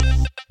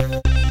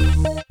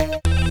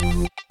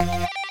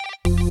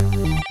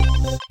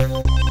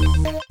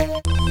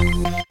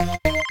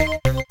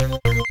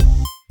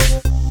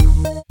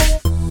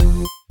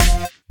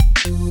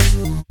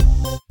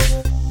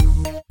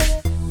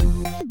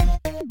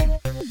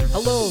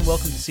Hello and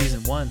welcome to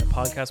Season 1, the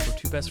podcast where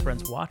two best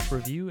friends watch,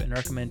 review, and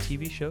recommend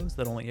TV shows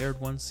that only aired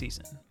one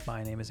season.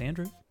 My name is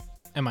Andrew.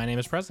 And my name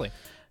is Presley.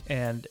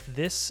 And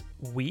this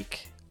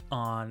week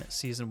on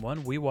Season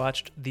 1, we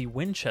watched The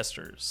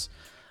Winchesters.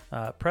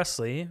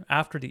 Presley,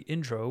 after the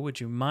intro, would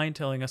you mind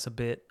telling us a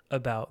bit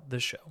about the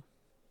show?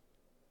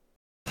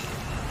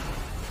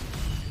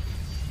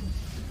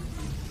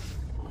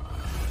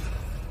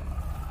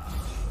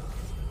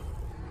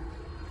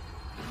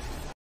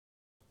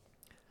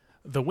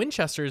 The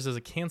Winchesters is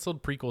a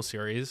canceled prequel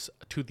series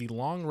to the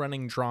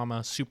long-running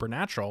drama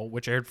Supernatural,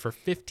 which aired for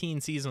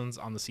 15 seasons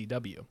on the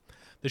CW.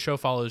 The show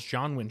follows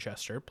John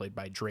Winchester, played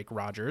by Drake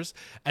Rogers,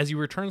 as he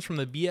returns from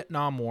the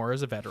Vietnam War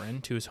as a veteran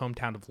to his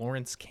hometown of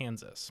Lawrence,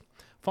 Kansas.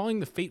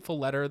 Following the fateful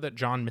letter that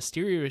John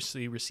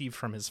mysteriously received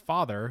from his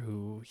father,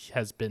 who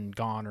has been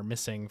gone or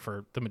missing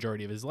for the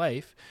majority of his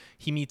life,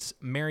 he meets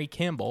Mary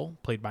Campbell,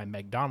 played by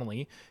Meg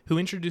Donnelly, who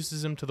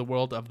introduces him to the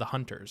world of the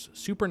Hunters,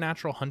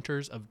 supernatural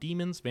hunters of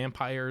demons,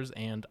 vampires,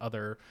 and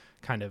other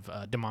kind of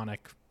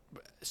demonic,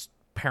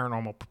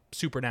 paranormal,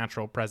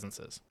 supernatural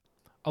presences.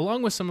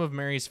 Along with some of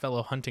Mary's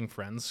fellow hunting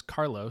friends,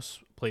 Carlos,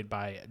 played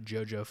by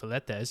Jojo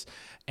Filetes,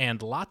 and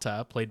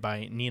Lata, played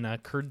by Nina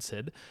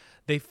Kurdzid,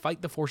 they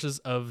fight the forces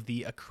of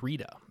the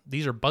Akrita.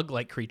 These are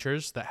bug-like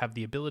creatures that have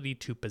the ability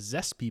to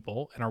possess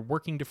people and are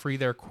working to free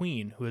their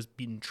queen, who has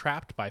been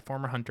trapped by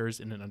former hunters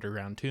in an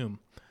underground tomb.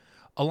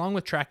 Along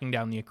with tracking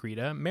down the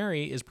Akrita,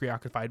 Mary is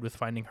preoccupied with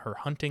finding her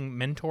hunting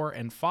mentor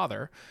and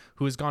father,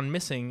 who has gone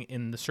missing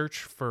in the search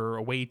for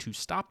a way to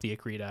stop the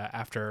Akrita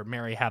after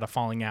Mary had a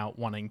falling out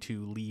wanting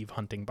to leave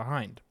hunting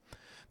behind.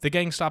 The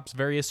gang stops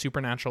various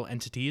supernatural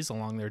entities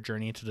along their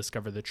journey to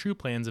discover the true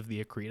plans of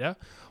the Akrita,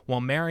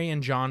 while Mary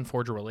and John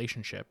forge a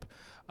relationship.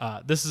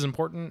 This is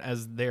important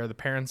as they are the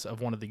parents of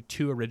one of the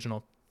two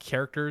original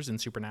characters in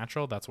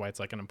Supernatural. That's why it's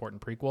like an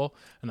important prequel,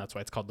 and that's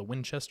why it's called the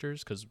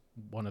Winchesters, because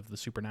one of the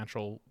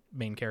Supernatural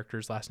main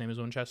characters' last name is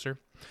Winchester.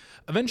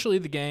 Eventually,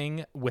 the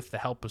gang, with the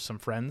help of some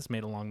friends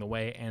made along the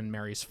way and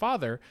Mary's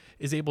father,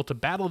 is able to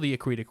battle the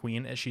Akrita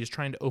Queen as she is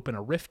trying to open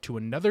a rift to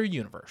another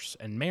universe,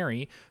 and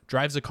Mary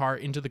drives a car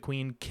into the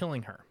Queen,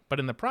 killing her, but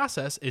in the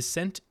process is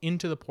sent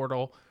into the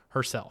portal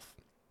herself.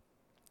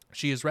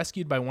 She is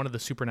rescued by one of the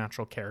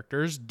supernatural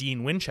characters,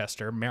 Dean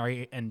Winchester,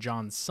 Mary and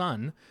John's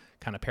son,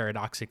 kind of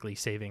paradoxically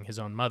saving his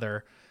own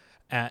mother,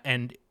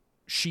 and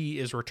she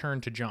is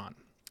returned to John.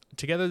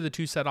 Together, the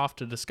two set off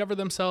to discover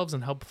themselves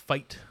and help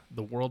fight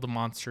the world of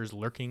monsters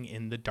lurking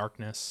in the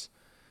darkness.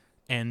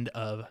 End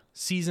of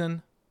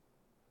season.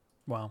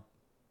 Wow.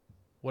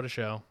 What a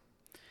show.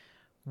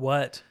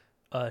 What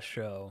a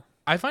show.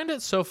 I find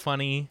it so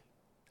funny.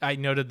 I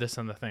noted this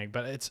in the thing,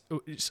 but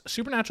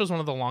Supernatural is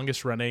one of the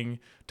longest running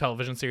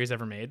television series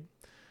ever made.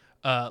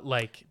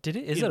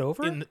 Is it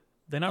over?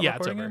 They're not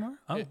recording anymore?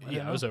 Oh,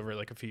 it was over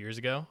like a few years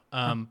ago.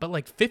 But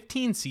like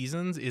 15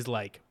 seasons is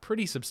like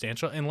pretty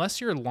substantial.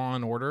 Unless you're Law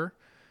and Order,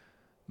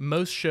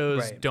 most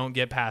shows don't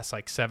get past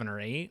like 7 or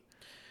 8.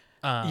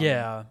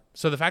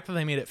 So the fact that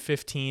they made it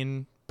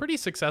 15 pretty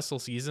successful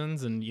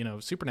seasons, and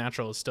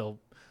Supernatural is still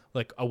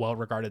like a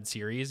well-regarded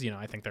series.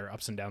 I think there are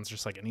ups and downs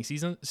just like any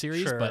series,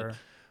 sure. But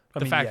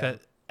the fact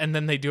that, and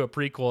then they do a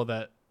prequel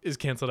that is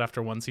canceled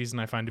after one season,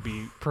 I find to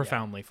be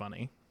profoundly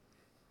funny.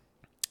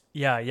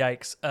 Yeah,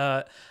 yikes.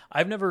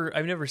 I've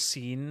never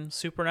seen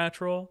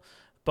Supernatural,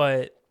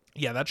 but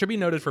yeah, that should be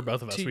noted for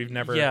both of us. We've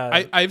never.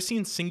 Yeah, I've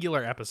seen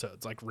singular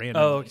episodes like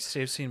randomly. Oh, so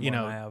you've seen one.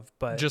 I have,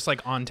 but just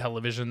like on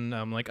television,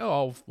 I'm like,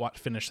 oh, I'll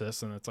finish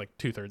this, and it's like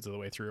 2/3 of the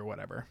way through or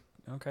whatever.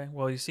 Okay,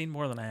 well, you've seen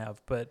more than I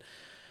have, but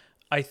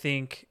I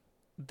think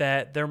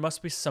that there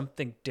must be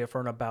something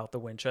different about the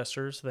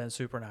Winchesters than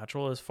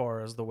Supernatural as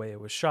far as the way it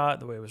was shot,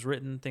 the way it was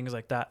written, things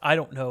like that. I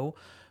don't know.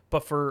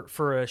 But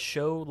for a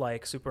show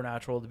like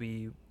Supernatural to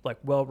be like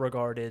well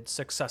regarded,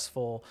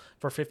 successful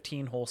for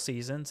 15 whole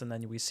seasons, and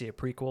then we see a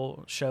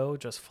prequel show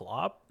just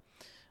flop,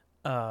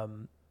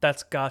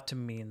 that's got to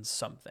mean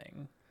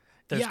something.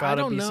 There's got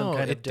to be some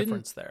kind of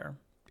difference there.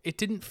 It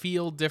didn't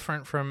feel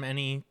different from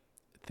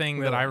anything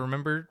that I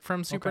remembered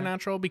from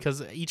Supernatural,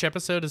 because each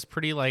episode is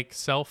pretty like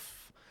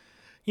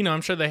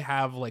I'm sure they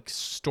have like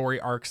story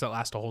arcs that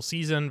last a whole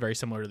season, very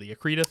similar to the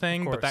Akrita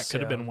thing, but that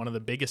could have been one of the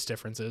biggest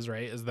differences,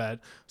 right? Is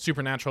that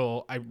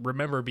Supernatural, I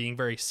remember being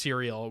very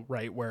serial,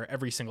 right? Where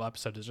every single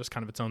episode is just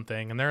kind of its own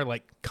thing. And there are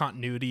like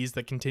continuities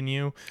that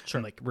continue,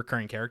 and like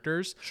recurring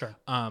characters. Sure.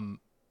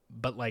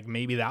 But like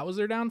maybe that was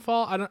their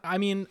downfall.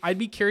 I'd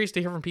be curious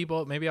to hear from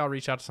people. Maybe I'll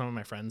reach out to some of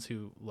my friends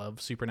who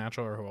love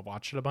Supernatural or who have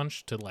watched it a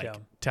bunch to like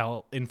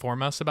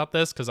inform us about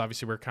this. Cause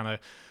obviously we're kind of,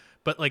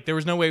 but like there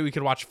was no way we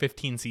could watch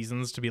 15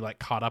 seasons to be like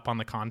caught up on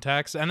the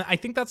context. And I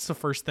think that's the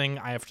first thing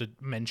I have to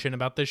mention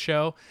about this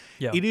show.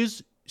 Yeah. It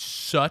is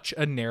such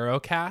a narrow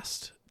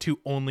cast to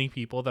only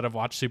people that have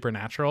watched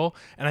Supernatural.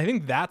 And I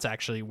think that's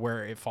actually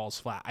where it falls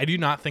flat. I do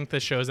not think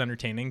this show is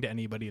entertaining to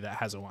anybody that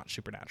hasn't watched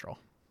Supernatural.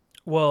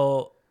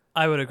 Well,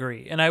 I would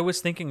agree. And I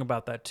was thinking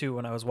about that too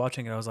when I was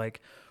watching it. I was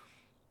like,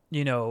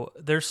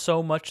 there's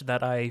so much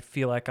that I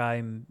feel like I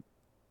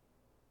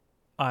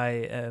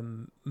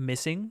am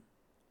missing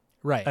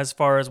Right. as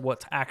far as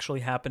what's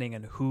actually happening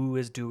and who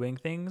is doing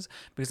things,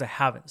 because I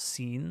haven't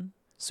seen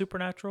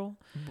Supernatural.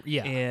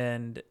 Yeah.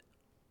 And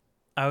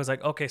I was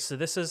like, okay, so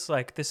this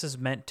is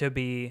meant to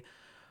be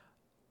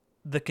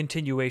the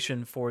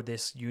continuation for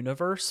this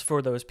universe,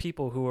 for those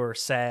people who are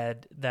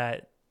sad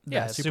that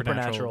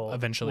Supernatural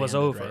eventually was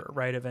ended, over,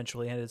 right?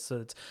 Eventually ended.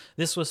 So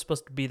this was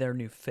supposed to be their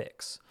new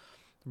fix,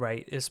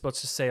 right? It's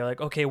supposed to say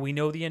like, okay, we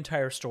know the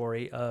entire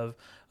story of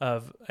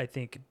I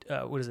think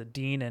what is it,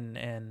 Dean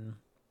and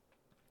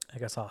I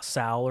guess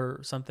Sal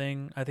or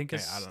something. I think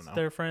is I don't know.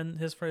 their friend,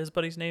 his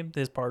buddy's name,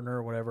 his partner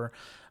or whatever.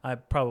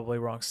 I'm probably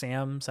wrong.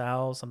 Sam,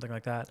 Sal, something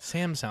like that.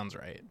 Sam sounds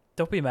right.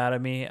 Don't be mad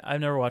at me.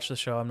 I've never watched the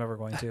show. I'm never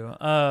going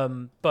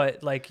to.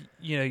 But like,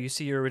 you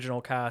see your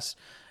original cast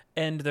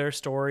end their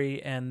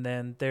story, and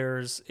then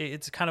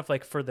it's kind of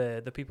like for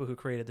the people who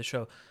created the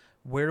show,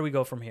 where do we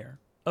go from here?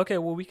 Okay,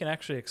 well, we can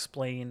actually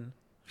explain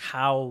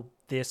how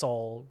this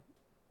all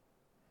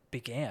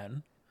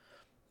began,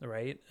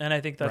 right? And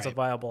I think that's a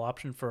viable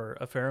option for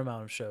a fair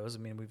amount of shows. I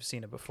mean, we've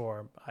seen it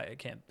before. I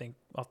can't think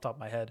off the top of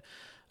my head.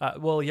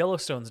 Well,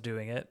 Yellowstone's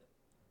doing it.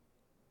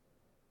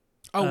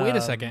 Oh, wait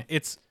a second.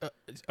 It's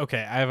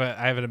okay. I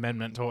have an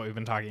amendment to what we've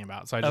been talking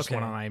about. So I just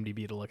went on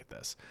IMDb to look at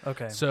this.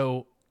 Okay.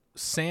 So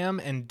Sam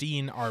and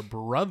Dean are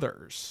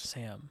brothers.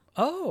 Sam.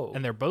 Oh.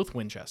 And they're both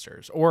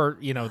Winchesters, or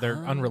they're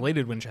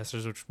unrelated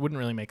Winchesters, which wouldn't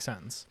really make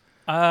sense.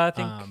 I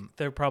think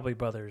they're probably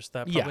brothers.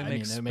 That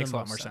probably it makes a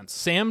lot more sense.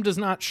 Sam does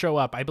not show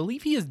up. I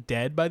believe he is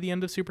dead by the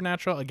end of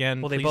Supernatural.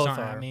 Again, well, please they both don't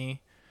are. at me.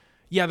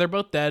 Yeah, they're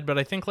both dead, but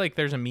I think like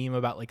there's a meme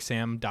about like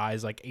Sam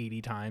dies like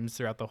 80 times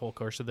throughout the whole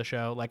course of the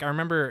show. Like I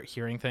remember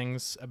hearing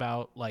things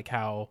about like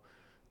how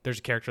there's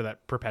a character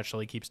that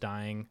perpetually keeps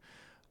dying.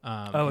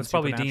 It's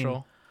probably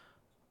Dean.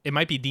 It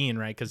might be Dean,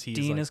 right? Because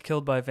Dean is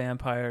killed by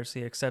vampires.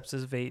 He accepts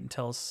his fate and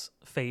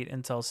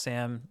tells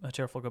Sam a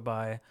cheerful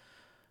goodbye.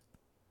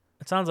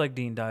 It sounds like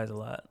Dean dies a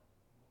lot.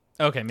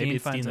 Okay, maybe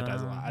it's Dean that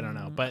dies a lot. I don't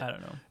know, but I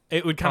don't know.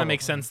 It would kind of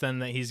make sense then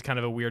that he's kind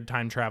of a weird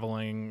time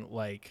traveling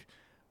like.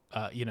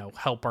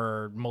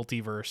 Helper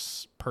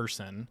multiverse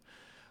person.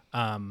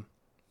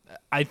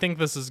 I think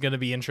this is going to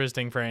be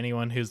interesting for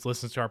anyone who's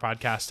listened to our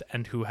podcast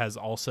and who has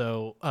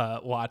also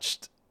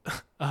watched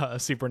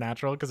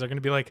Supernatural, because they're going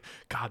to be like,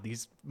 God,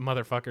 these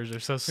motherfuckers are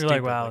so stupid.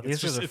 You're like, wow, like,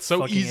 these are it's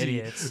so easy.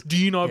 Idiots.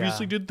 Dean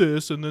obviously did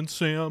this, and then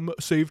Sam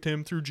saved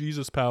him through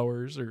Jesus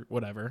powers or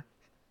whatever.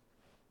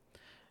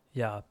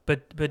 Yeah,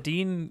 but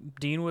Dean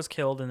was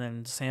killed, and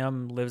then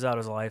Sam lives out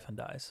his life and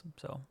dies.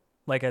 So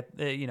like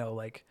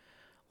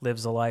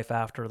lives a life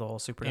after the whole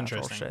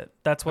Supernatural shit.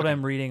 That's what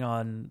I'm reading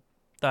on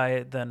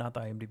not the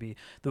IMDb,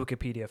 the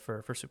Wikipedia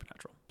for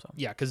Supernatural. So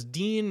yeah, because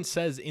Dean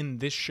says in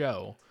this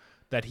show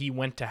that he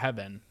went to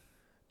heaven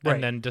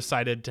and then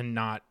decided to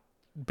not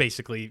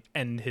basically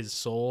end his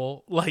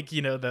soul. Like,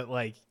 that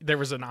like there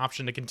was an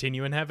option to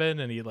continue in heaven,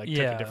 and he took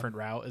a different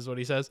route, is what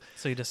he says.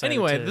 So he decided.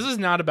 Anyway, this is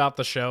not about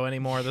the show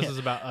anymore. This is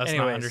about us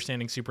not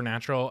understanding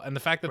Supernatural, and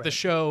the fact that the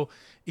show,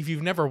 if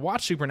you've never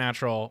watched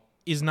Supernatural,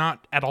 is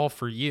not at all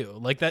for you.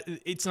 Like that,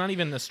 it's not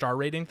even the star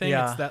rating thing.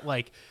 It's that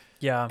like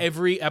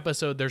every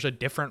episode there's a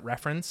different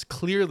reference,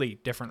 clearly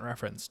different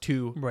reference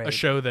to a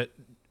show that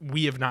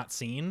we have not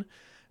seen.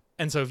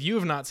 And so if you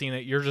have not seen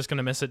it, you're just going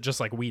to miss it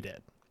just like we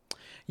did.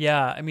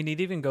 Yeah, I mean,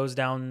 it even goes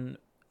down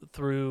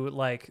through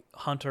like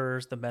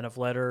Hunters, the Men of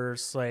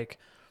Letters, like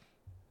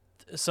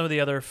some of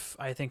the other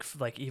I think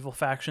like evil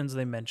factions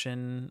they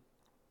mention,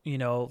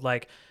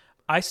 like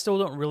I still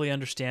don't really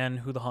understand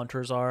who the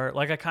Hunters are.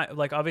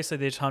 Like obviously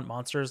they just hunt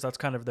monsters. That's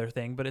kind of their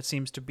thing, but it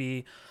seems to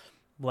be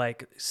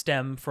like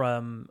stem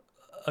from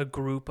a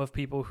group of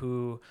people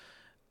who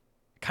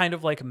kind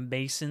of like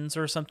Masons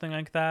or something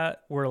like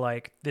that, where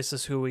like, this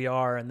is who we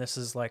are and this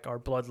is like our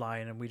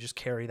bloodline and we just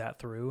carry that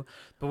through.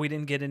 But we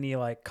didn't get any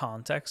like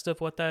context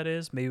of what that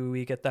is. Maybe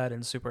we get that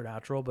in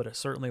Supernatural, but it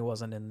certainly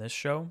wasn't in this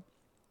show.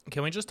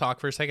 Can we just talk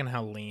for a second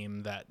how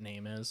lame that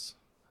name is?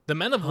 The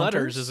Men of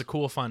Letters is a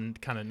cool, fun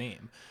kind of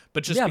name,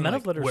 but just being Men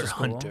like, of Letters we're is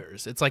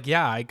hunters. Cool. It's like,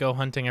 I go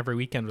hunting every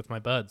weekend with my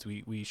buds.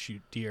 We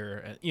shoot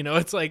deer.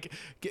 It's like,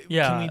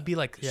 can we be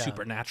like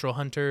supernatural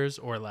hunters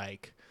or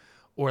like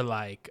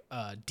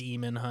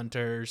demon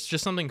hunters?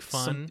 Just something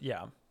fun.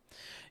 Yeah.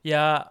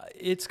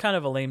 It's kind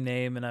of a lame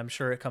name, and I'm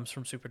sure it comes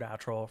from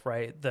Supernatural,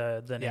 right?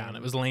 The name. Yeah, and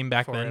it was lame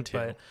back then too.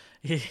 But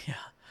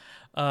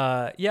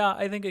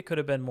I think it could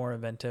have been more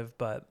inventive,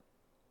 but.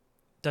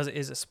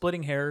 Is it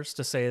splitting hairs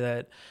to say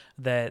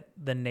that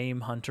the name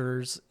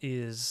Hunters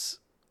is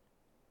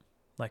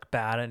like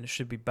bad and it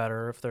should be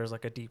better if there's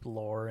like a deep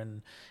lore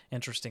and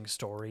interesting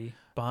story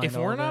behind it? If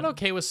we're not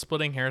okay with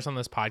splitting hairs on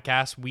this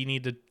podcast, we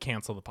need to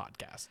cancel the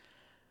podcast.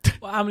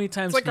 Well, how many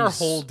times? It's like our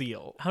whole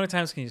deal. How many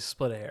times can you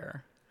split a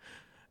hair?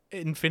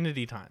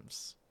 Infinity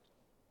times.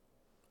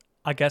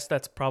 I guess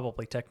that's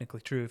probably technically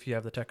true if you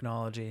have the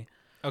technology.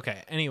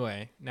 Okay.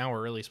 Anyway, now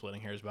we're really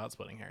splitting hairs about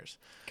splitting hairs.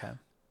 Okay.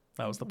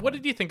 That was the point. What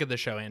did you think of the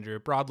show, Andrew,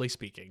 broadly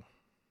speaking?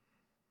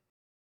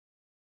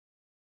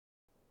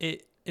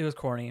 It was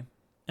corny,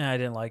 and I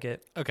didn't like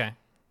it. Okay.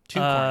 Too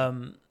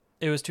corny.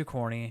 It was too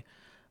corny.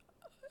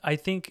 I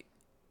think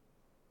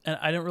and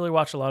I didn't really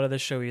watch a lot of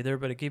this show either,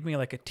 but it gave me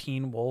like a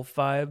Teen Wolf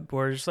vibe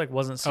where it just like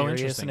wasn't Oh,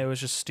 serious interesting. and it was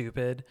just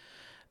stupid.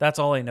 That's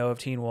all I know of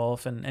Teen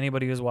Wolf, and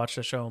anybody who's watched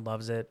the show and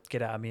loves it,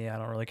 get at me. I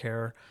don't really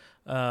care.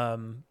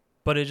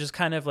 But it just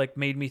kind of like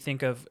made me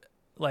think of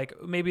like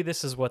maybe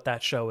this is what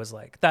that show is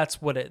like.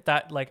 That's what it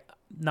that like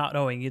not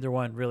knowing either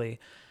one really.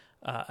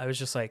 I was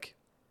just like,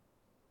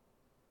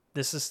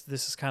 this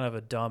is kind of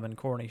a dumb and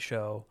corny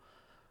show.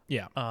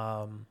 Yeah.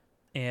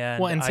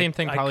 And Well, and same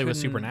thing I probably with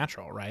couldn't-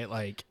 Supernatural, right?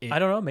 Like, I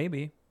don't know,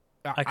 maybe.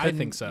 I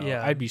think so.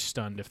 Yeah. I'd be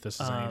stunned if this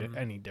is Um,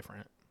 any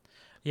different.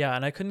 Yeah,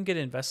 and I couldn't get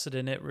invested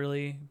in it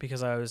really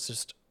because I was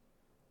just.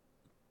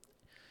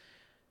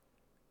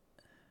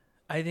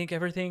 I think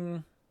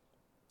everything.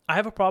 I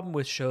have a problem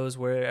with shows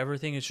where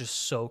everything is just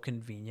so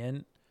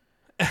convenient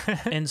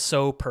and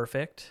so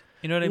perfect.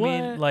 You know what I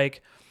mean? What?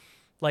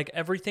 Like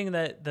everything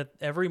that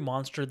every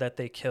monster that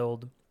they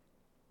killed,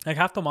 like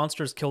half the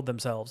monsters killed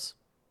themselves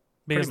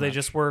because Pretty they much.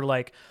 just were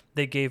like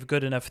they gave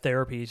good enough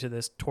therapy to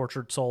this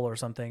tortured soul or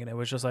something, and it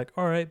was just like,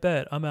 all right,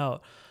 bet I'm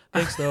out.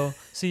 Thanks though.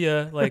 See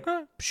ya. Like,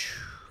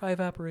 I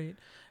evaporate,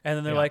 and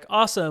then they're Yeah. like,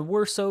 awesome,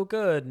 we're so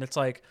good, and it's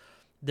like.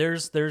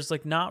 There's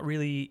like not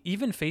really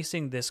even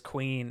facing this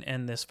queen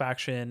and this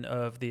faction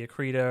of the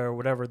Akrita or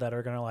whatever that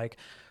are gonna like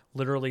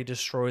literally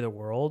destroy the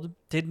world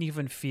didn't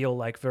even feel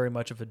like very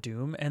much of a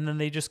doom, and then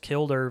they just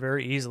killed her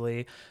very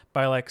easily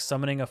by like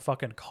summoning a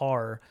fucking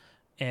car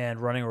and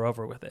running her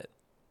over with it.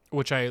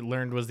 Which I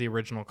learned was the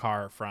original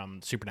car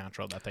from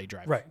Supernatural that they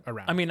drive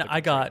around. I mean, the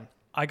I country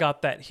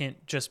got that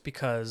hint just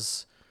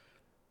because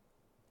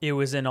it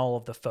was in all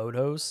of the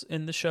photos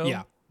in the show.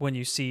 Yeah. When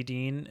you see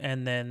Dean,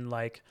 and then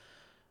like,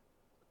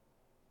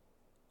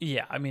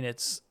 yeah, I mean,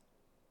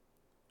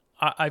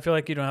 I feel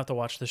like you don't have to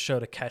watch the show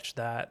to catch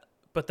that.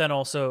 But then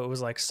also it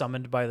was like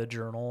summoned by the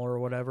journal or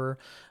whatever,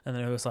 and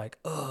then it was like,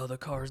 oh, the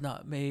car's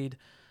not made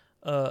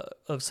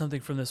of something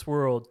from this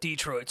world,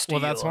 Detroit steel.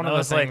 Well, that's one And of I the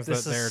was like, things that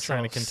this is they're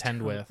trying to so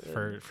contend with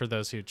stupid. for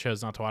those who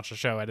chose not to watch the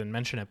show. I didn't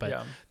mention it, but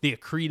Yeah. the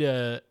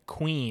Akrita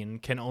queen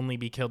can only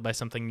be killed by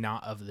something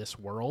not of this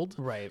world,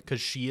 Right.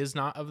 because she is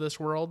not of this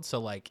world. So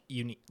like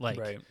you need like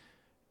Right.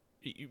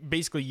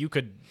 basically you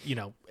could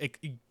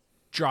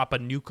drop a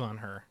nuke on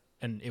her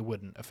and it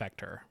wouldn't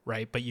affect her,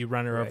 right? But you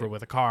run her over Right.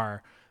 with a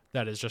car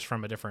that is just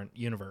from a different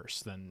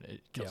universe, then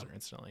it kills Yeah. her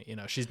instantly. You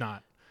know, she's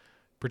not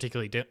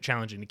particularly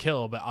challenging to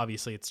kill, but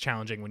obviously it's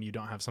challenging when you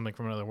don't have something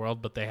from another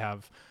world. But they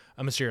have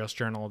a mysterious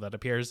journal that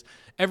appears.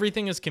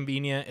 Everything is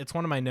convenient. It's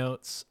one of my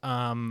notes.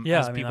 Yeah,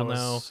 As I mean, people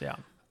know, yeah.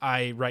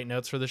 I write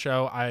notes for the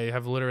show. I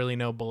have literally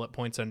no bullet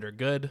points under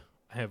good.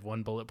 I have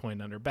one bullet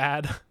point under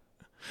bad.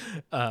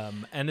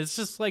 And it's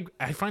just like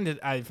I found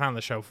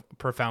the show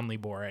profoundly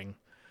boring.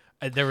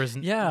 There's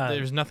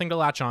nothing to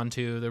latch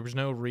onto. There was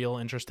no real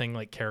interesting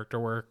like character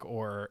work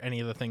or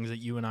any of the things that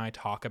you and I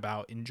talk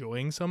about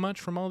enjoying so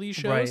much from all these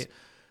shows. Right.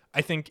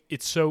 I think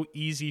it's so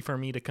easy for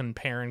me to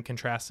compare and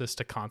contrast this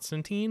to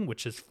Constantine,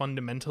 which is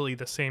fundamentally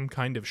the same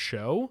kind of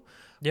show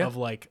of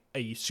like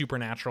a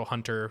supernatural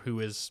hunter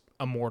who is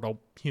a mortal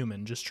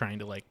human just trying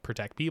to like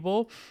protect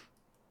people.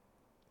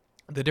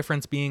 The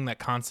difference being that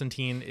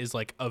Constantine is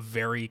like a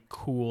very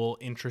cool,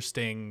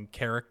 interesting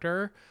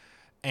character,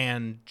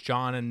 and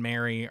John and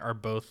Mary are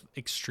both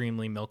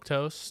extremely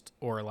milquetoast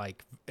or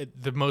like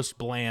the most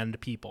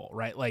bland people,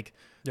 right? Like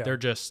they're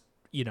just,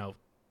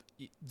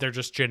 they're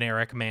just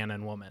generic man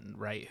and woman,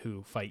 right?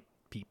 Who fight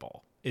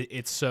people.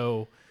 It's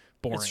so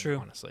boring, It's true.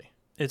 honestly.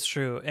 It's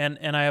true, and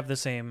I have the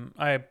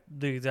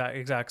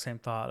exact same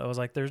thought. I was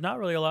like, there's not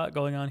really a lot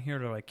going on here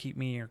to like keep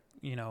me, or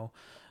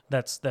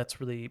that's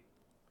really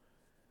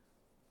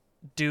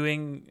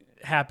doing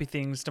happy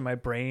things to my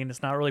brain.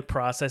 It's not really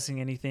processing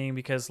anything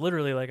because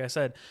literally, like I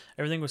said,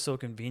 everything was so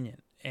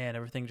convenient and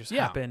everything just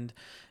happened.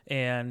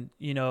 And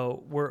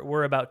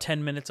we're about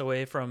 10 minutes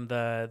away from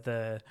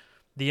the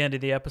end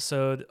of the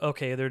episode.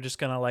 Okay, they're just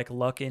gonna like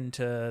luck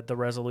into the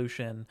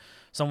resolution.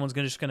 Someone's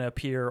just gonna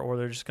appear, or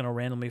they're just gonna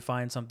randomly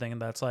find something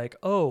that's like,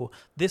 oh,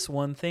 this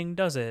one thing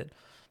does it.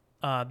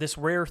 This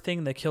rare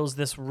thing that kills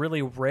this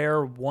really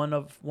rare one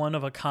of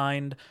a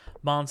kind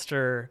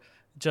monster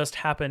just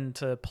happened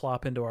to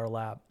plop into our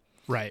lap.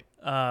 Right.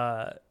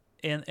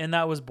 And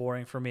that was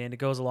boring for me, and it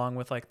goes along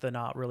with like the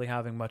not really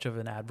having much of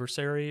an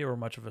adversary or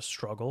much of a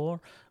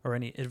struggle or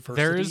any adversity.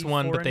 There is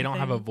one, for but they don't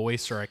have a anything.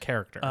 voice or a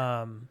character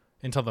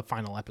until the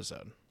final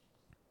episode.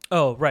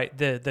 Oh, right,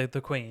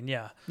 the queen,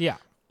 yeah. Yeah.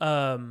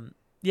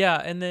 Yeah,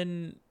 and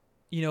then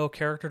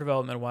character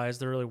development wise,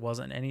 there really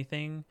wasn't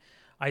anything.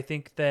 I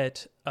think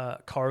that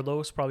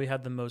Carlos probably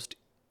had the most.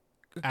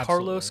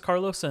 Absolutely.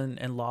 Carlos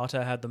and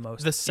Lata had the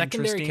most. The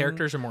secondary interesting-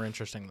 characters are more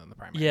interesting than the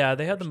primary. Yeah,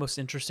 they had the characters. most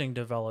interesting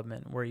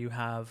development where you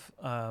have,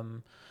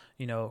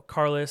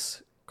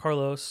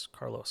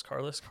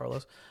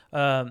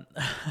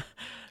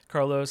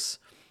 Carlos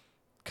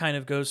kind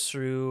of goes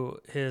through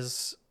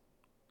his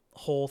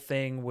whole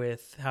thing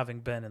with having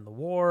been in the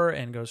war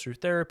and goes through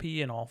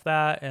therapy and all of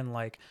that. And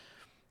like,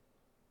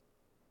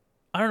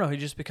 I don't know, he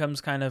just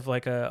becomes kind of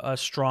like a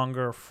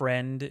stronger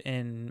friend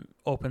and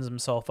opens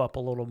himself up a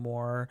little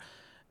more.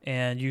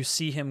 And you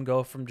see him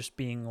go from just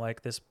being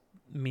like this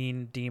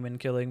mean demon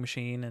killing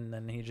machine, and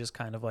then he just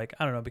kind of like,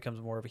 I don't know, becomes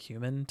more of a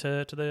human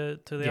to the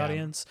Yeah.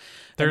 audience.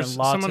 There's And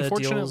then some Lotta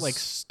unfortunate deals like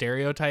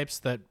stereotypes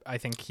that I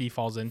think he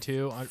falls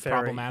into very,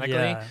 problematically.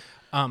 yeah,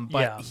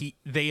 But yeah,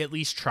 they at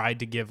least tried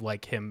to give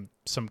like him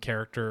some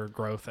character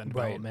growth and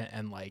right, development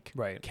and like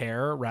right.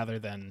 care rather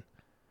than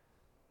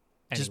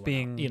Just anyone else,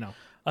 being you know.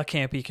 a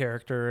campy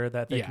character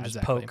that they Yeah, can just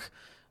exactly. poke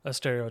a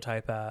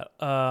stereotype at.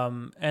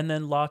 And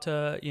then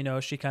Lotta,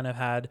 she kind of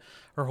had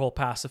her whole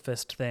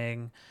pacifist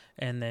thing,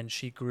 and then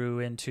she grew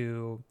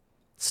into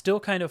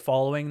still kind of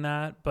following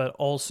that, but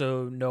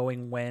also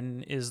knowing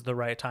when is the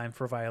right time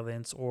for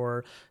violence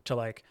or to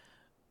like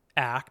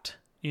act,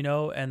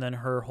 and then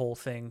her whole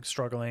thing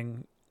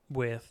struggling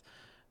with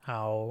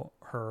how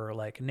her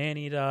like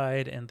nanny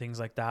died and things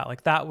like that.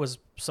 Like that was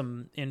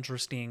some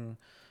interesting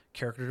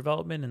character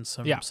development and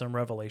Yeah. some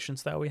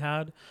revelations that we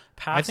had. I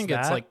Past think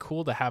it's that, like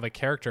cool to have a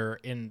character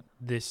in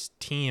this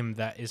team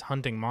that is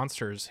hunting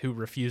monsters who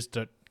refuse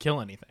to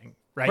kill anything,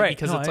 right? right?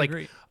 Because No, it's I like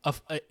agree.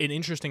 an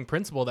interesting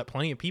principle that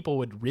plenty of people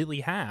would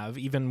really have,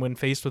 even when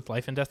faced with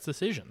life and death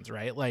decisions,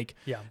 right? Like,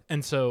 Yeah,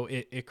 and so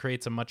it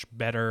creates a much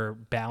better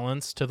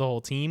balance to the whole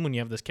team when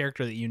you have this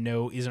character that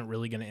isn't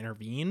really going to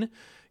intervene.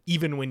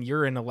 Even when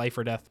you're in a life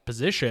or death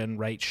position,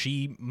 right?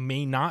 She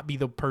may not be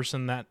the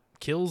person that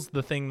kills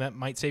the thing that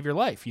might save your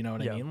life. You know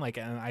what I yeah, mean? Like,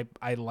 and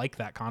I like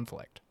that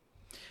conflict.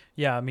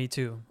 yeah. Me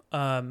too.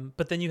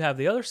 But then you have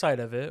the other side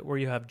of it where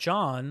you have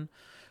John,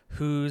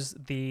 who's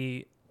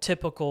the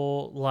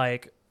typical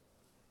like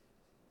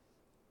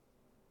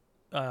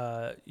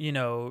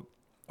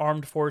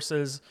armed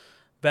forces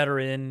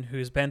veteran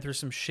who's been through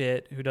some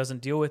shit, who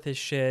doesn't deal with his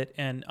shit.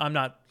 And I'm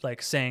not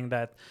like saying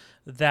that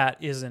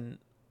isn't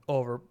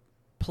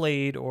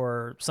overplayed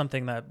or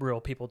something that real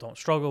people don't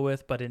struggle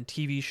with, but in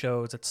TV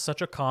shows, it's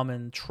such a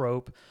common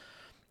trope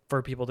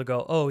for people to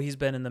go, oh, he's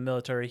been in the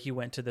military, he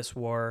went to this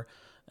war.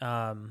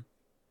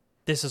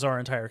 This is our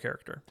entire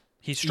character.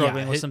 He's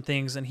struggling with some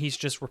things and he's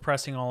just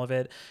repressing all of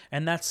it.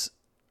 And that's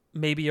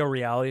maybe a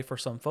reality for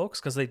some folks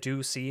because they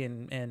do see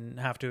and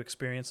have to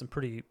experience some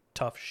pretty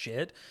tough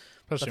shit.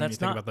 Especially But when you that's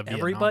think not about the Vietnam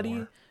everybody.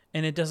 War.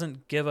 And it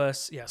doesn't give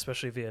us,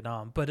 especially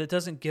Vietnam, but it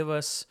doesn't give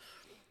us,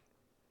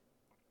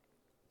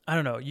 I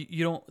don't know,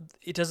 you don't,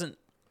 it doesn't,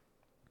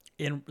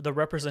 in the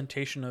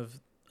representation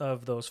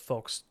of those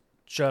folks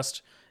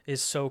just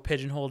is so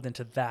pigeonholed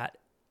into that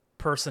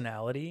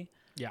personality.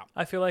 Yeah.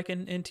 I feel like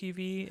in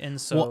TV. And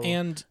so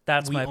and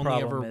that's we my only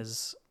problem ever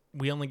is,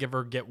 we only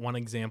ever get one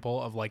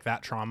example of like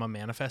that trauma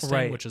manifesting,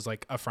 Right. which is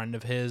like a friend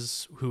of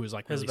his who is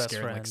like His really best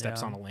scared, friend, like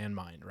steps yeah. on a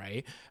landmine,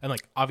 right? And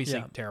like obviously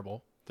Yeah.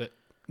 terrible. That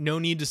no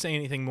need to say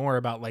anything more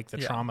about like the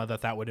Yeah. trauma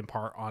that would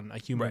impart on a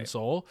human Right.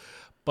 soul,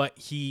 but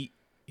he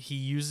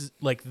uses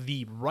like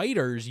the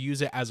writers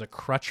use it as a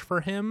crutch for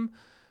him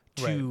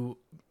to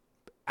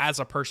as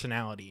a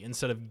personality.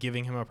 Instead of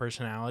giving him a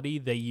personality,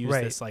 they use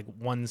Right. this like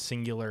one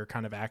singular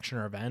kind of action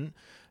or event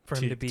for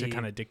him to be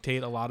kind of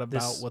dictate a lot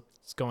about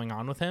what's going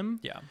on with him.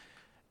 Yeah.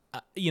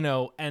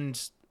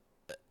 And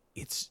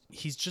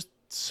he's just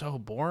so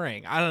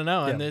boring. I don't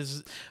know. Yeah. And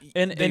there's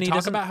And they he talk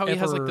doesn't about how he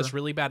has like ever- this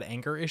really bad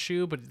anger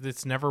issue, but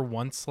it's never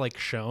once like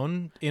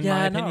shown in Yeah,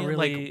 my not opinion.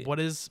 really. Like what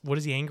is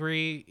he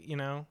angry?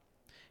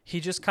 He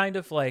just kind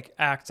of like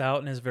acts out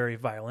and is very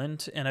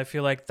violent, and I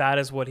feel like that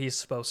is what he's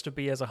supposed to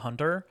be as a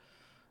hunter,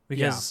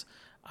 because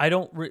I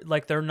don't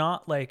like they're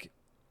not like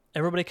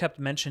everybody kept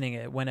mentioning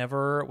it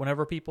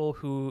whenever people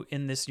who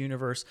in this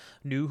universe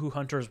knew who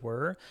hunters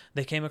were,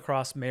 they came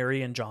across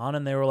Mary and John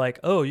and they were like,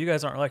 oh, you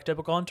guys aren't like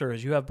typical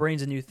hunters, you have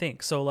brains and you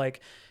think. So like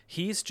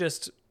he's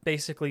just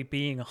basically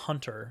being a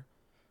hunter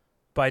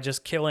by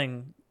just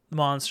killing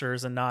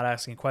monsters and not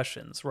asking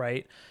questions,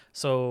 right?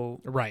 So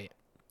Right.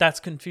 that's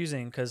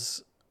confusing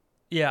because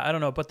I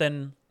don't know, but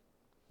then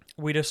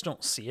we just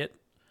don't see it.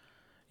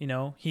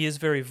 He is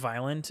very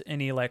violent and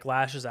he like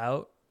lashes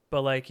out,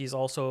 but like he's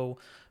also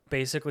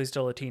basically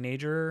still a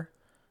teenager,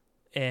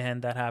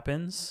 and that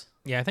happens.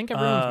 Yeah, I think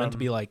everyone's meant to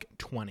be like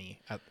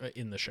 20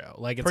 in the show.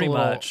 Like it's Pretty a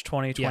little, much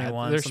 20,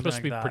 21. they're something supposed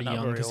to be like pretty that. Not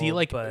young very because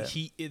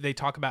old, but they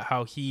talk about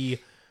how he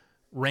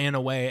ran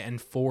away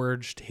and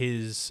forged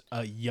his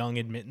young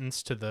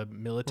admittance to the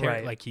military.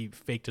 Right. Like he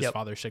faked his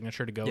father's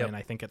signature to go in,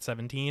 I think, at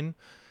 17.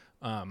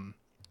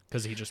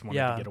 Because he just wanted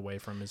to get away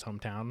from his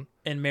hometown.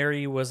 And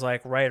Mary was like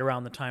right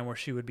around the time where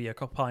she would be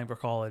applying for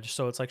college.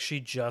 So it's like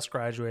she just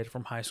graduated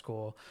from high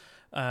school.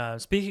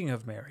 Speaking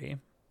of Mary,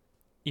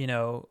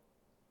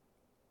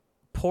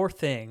 poor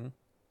thing,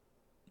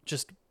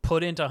 just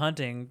put into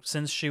hunting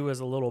since she was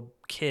a little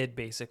kid,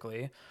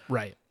 basically.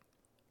 Right.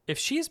 If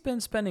she's been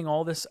spending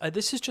all this,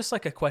 this is just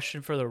like a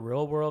question for the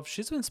real world. If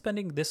she's been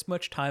spending this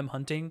much time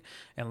hunting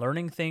and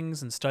learning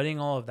things and studying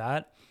all of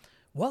that,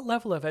 what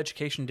level of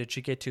education did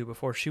she get to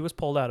before she was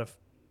pulled out of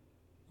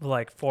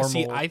like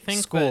formal I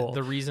think school? that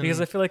the reason, because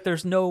I feel like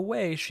there's no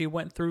way she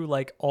went through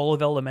like all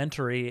of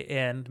elementary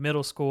and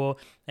middle school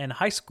and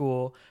high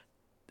school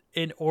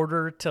in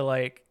order to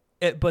like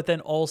it, but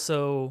then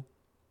also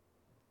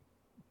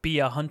be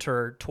a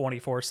hunter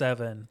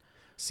 24/7.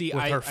 See,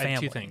 with I her have two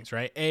family. things,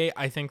 right? A,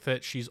 I think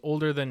that she's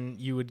older than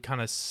you would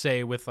kind of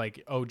say with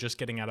like, oh, just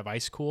getting out of high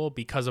school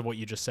because of what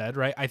you just said,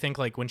 right? I think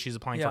like when she's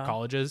applying for Yeah.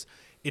 colleges,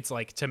 it's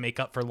like to make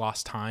up for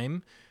lost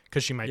time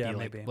because she might Yeah, be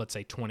like, maybe. let's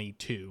say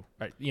 22,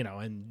 right? You know,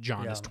 and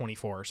John Yeah. is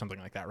 24 or something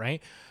like that,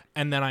 right?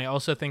 And then I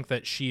also think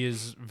that she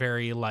is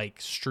very like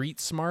street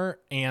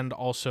smart and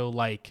also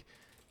like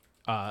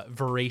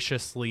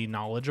voraciously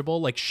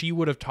knowledgeable. Like she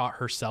would have taught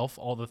herself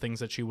all the things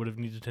that she would have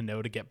needed to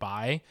know to get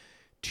by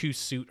to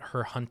suit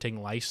her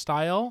hunting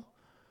lifestyle.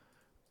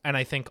 And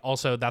I think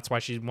also that's why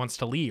she wants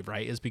to leave,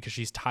 right? Is because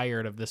she's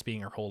tired of this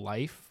being her whole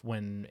life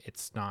when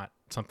it's not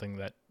something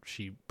that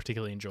she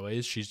particularly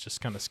enjoys. She's just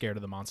kind of scared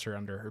of the monster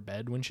under her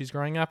bed when she's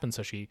growing up. And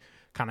so she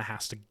kind of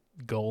has to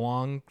go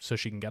along so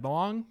she can get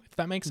along, if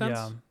that makes sense.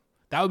 Yeah.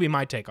 That would be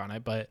my take on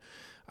it. But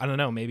I don't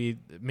know.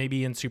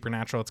 Maybe in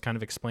Supernatural, it's kind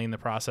of explained the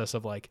process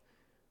of like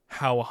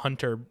how a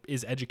hunter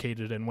is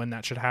educated and when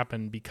that should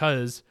happen,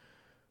 because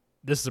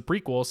this is a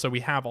prequel, so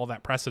we have all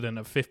that precedent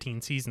of 15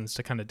 seasons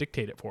to kind of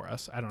dictate it for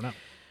us. I don't know.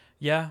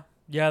 Yeah,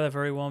 that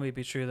very well may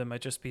be true. That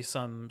might just be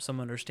some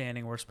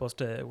understanding we're supposed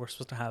to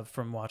have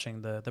from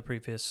watching the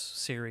previous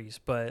series.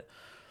 But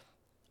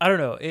I don't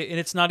know, and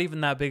it's not even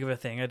that big of a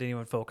thing. I didn't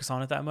even focus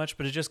on it that much,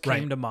 but it just came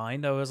Right. to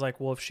mind. I was like,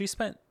 well, if she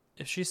spent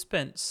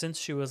since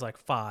she was like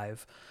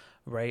 5,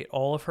 right,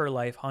 all of her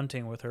life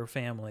hunting with her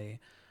family,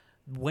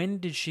 when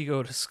did she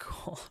go to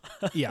school?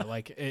 Yeah,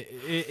 like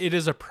it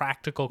is a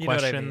practical You know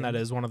what I question that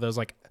mean? is one of those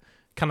like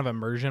kind of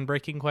immersion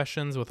breaking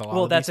questions with a lot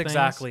Well, of that's these things.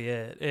 exactly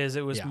it.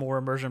 It was Yeah. more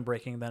immersion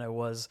breaking than it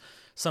was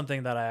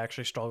something that I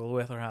actually struggled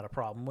with or had a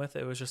problem with.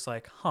 It was just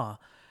like, how?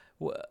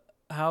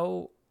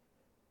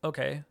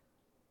 Okay,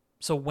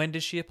 so when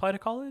did she apply to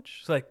college?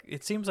 It's like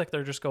it seems like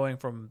they're just going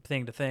from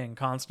thing to thing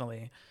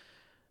constantly.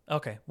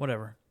 Okay,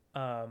 whatever.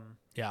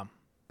 Yeah.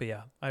 But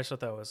yeah, I just thought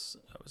that was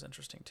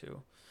interesting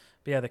too.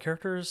 But yeah, the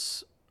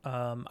characters.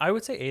 I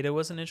would say Ada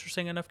was an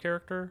interesting enough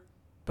character,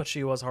 but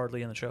she was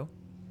hardly in the show.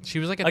 She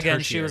was like a Again,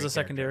 she tertiary was a character.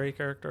 secondary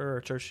character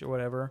or tertiary,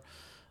 whatever.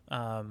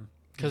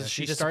 Because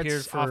she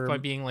disappeared starts off by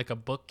being like a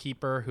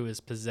bookkeeper who is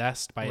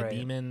possessed by a Right.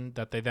 demon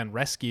that they then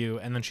rescue,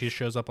 and then she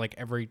shows up like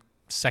every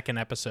second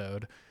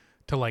episode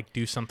to like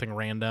do something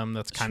random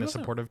that's kind of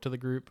wasn't- supportive to the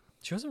group.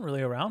 She wasn't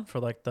really around for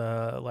like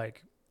the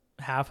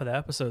half of the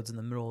episodes in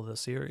the middle of the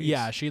series.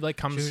 Yeah, she like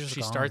comes. She was just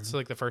She starts gone.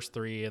 like the first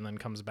 3 and then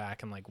comes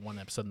back in like one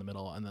episode in the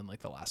middle, and then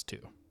like the last 2.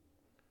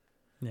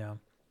 Yeah.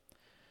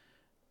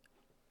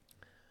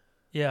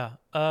 Yeah.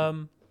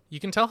 You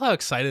can tell how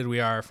excited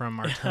we are from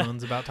our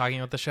tones about talking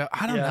about the show.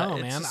 I don't Yeah, know,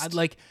 it's man. just- I'd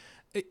like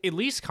at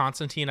least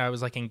Constantine. I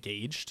was like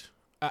engaged.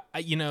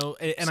 You know,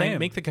 and I Same.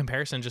 make the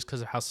comparison just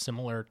because of how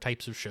similar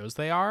types of shows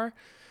they are.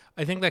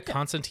 I think that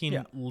Constantine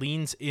Yeah.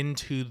 leans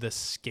into the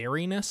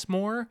scariness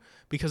more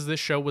because this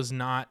show was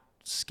not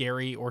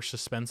scary or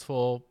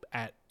suspenseful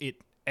at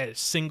a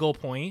single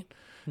point.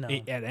 No.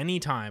 At any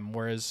time,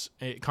 whereas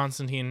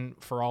Constantine,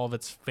 for all of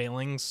its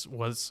failings,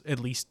 was at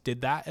least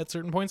did that at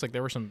certain points. Like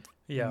there were some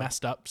Yeah.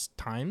 messed up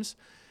times,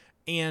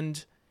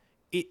 and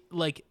it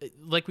like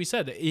we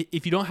said,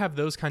 if you don't have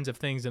those kinds of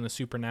things in a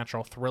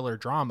supernatural thriller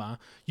drama,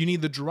 you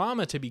need the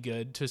drama to be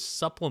good to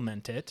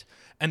supplement it,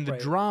 and the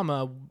Right.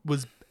 drama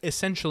was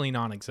essentially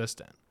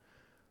non-existent.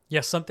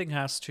 Yeah, something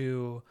has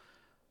to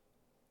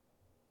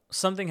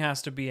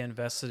be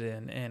invested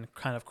in and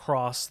kind of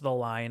cross the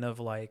line of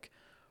like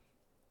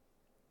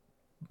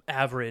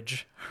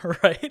average,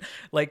 right?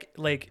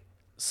 Like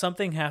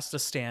something has to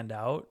stand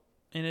out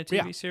in a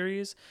TV Yeah.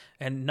 series,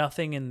 and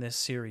nothing in this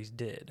series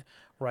did.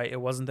 Right?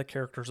 It wasn't the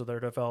characters or their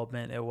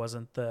development. It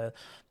wasn't the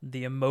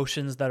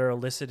emotions that are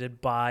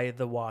elicited by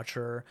the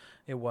watcher.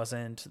 It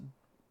wasn't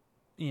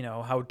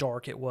how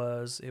dark it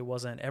was. It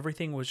wasn't.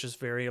 Everything was just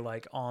very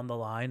like on the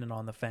line and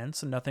on the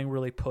fence, and nothing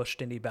really pushed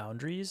any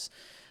boundaries.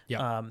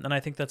 Yeah. And I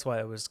think that's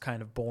why it was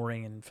kind of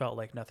boring and felt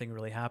like nothing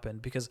really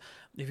happened, because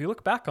if you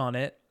look back on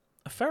it,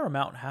 a fair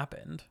amount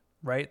happened,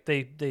 right?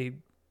 They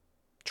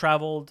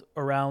traveled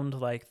around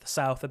like the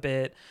South a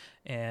bit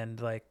and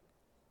like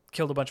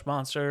killed a bunch of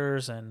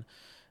monsters and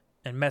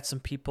met some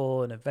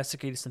people and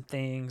investigated some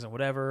things and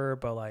whatever.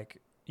 But like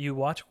you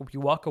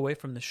walk away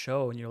from the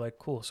show and you're like,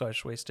 cool. So I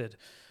just wasted,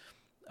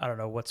 I don't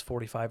know, what's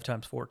 45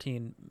 times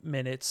 14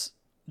 minutes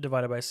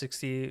divided by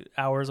 60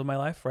 hours of my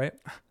life, right?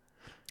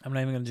 I'm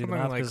not even going to do the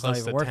Something math like because it's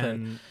not close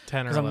even to worth 10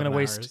 it. or Because I'm going to 11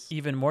 waste hours.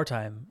 even more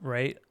time,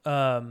 right?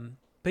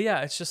 But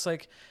yeah, it's just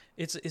like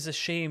it's a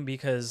shame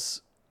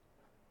because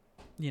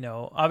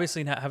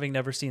obviously not having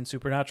never seen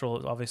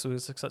Supernatural, obviously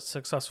was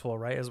successful,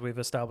 right, as we've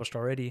established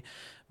already.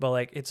 But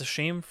like it's a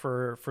shame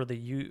for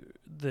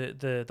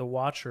the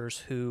watchers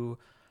who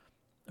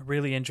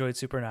really enjoyed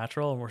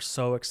Supernatural and were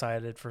so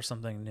excited for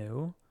something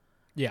new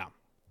Yeah.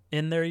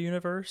 in their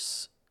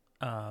universe,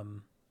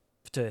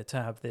 to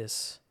have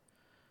this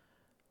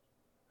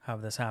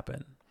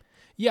happen.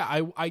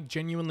 Yeah, I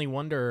genuinely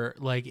wonder,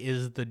 like,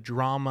 is the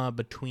drama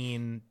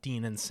between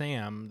Dean and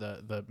Sam,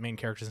 the main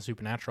characters in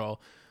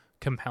Supernatural,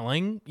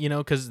 compelling?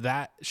 Because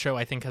that show,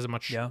 I think, has a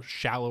much Yeah.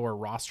 shallower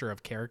roster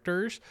of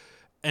characters.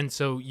 And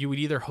so you would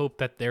either hope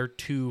that their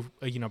two,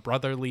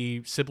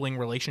 brotherly sibling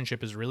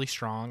relationship is really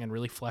strong and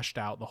really fleshed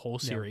out the whole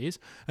series,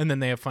 and then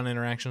they have fun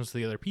interactions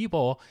with the other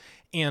people,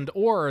 and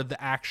or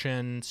the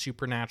action,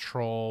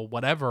 supernatural,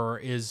 whatever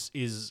is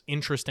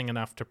interesting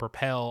enough to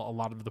propel a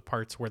lot of the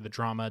parts where the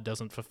drama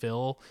doesn't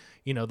fulfill,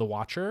 the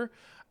watcher.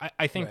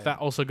 I think that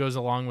also goes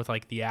along with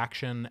like the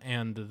action,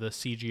 and the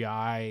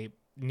CGI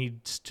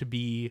needs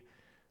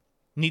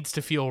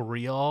to feel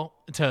real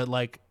to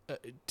like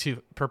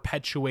to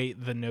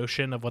perpetuate the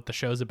notion of what the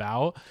show's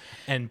about.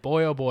 And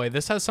boy, oh boy,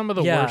 this has some of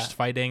the worst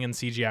fighting and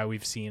CGI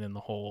we've seen in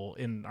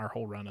our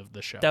whole run of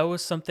the show. That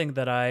was something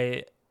that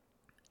I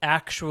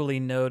actually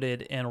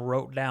noted and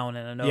wrote down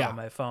in a note on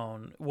my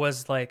phone.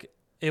 Was like,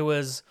 I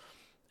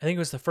think it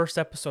was the first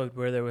episode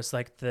where there was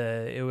like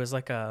it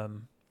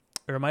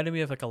reminded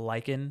me of like a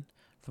lichen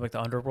from like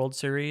the Underworld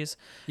series.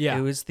 Yeah.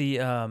 It was the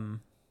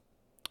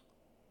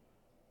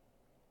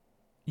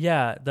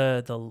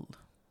the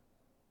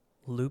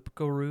Loop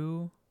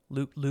Guru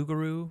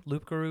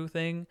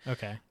thing.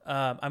 Okay.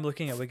 I'm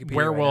looking at Wikipedia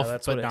werewolf, right now.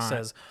 That's but what it not.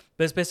 says.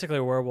 But it's basically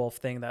a werewolf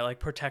thing that like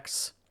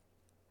protects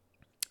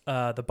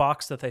the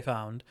box that they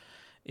found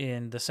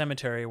in the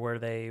cemetery where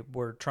they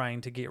were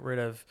trying to get rid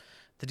of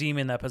the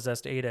demon that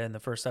possessed Ada in the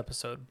first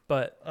episode.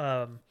 But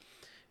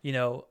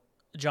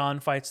John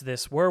fights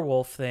this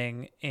werewolf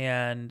thing,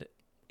 and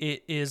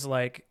it is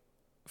like,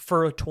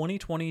 for a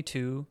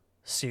 2022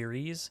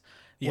 series,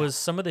 was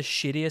some of the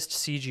shittiest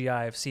CGI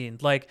I've seen.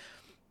 Like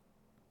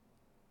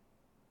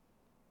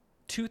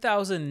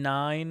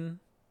 2009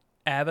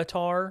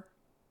 Avatar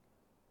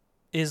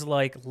is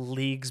like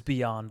leagues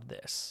beyond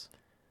this.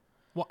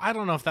 Well, I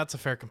don't know if that's a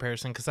fair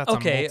comparison, because that's a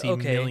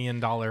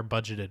multi-million-dollar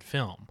budgeted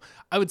film.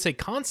 I would say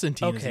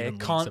Constantine is even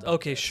leagues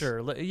above this.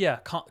 Sure. Yeah,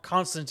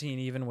 Constantine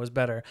even was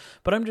better.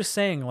 But I'm just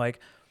saying, like,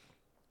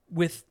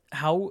 with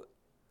how,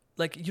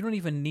 like, you don't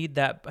even need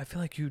that. I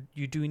feel like you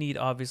do need,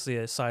 obviously,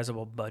 a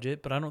sizable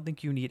budget, but I don't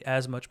think you need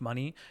as much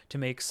money to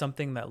make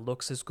something that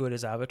looks as good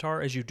as Avatar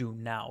as you do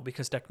now,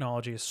 because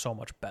technology is so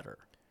much better.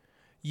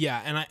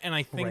 Yeah, and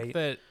I think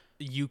that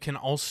you can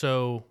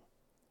also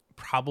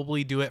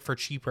probably do it for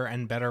cheaper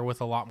and better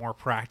with a lot more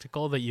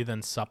practical that you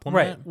then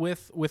supplement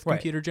with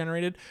computer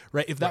generated,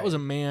 right? If that was a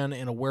man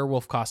in a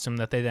werewolf costume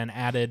that they then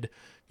added,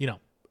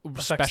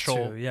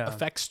 special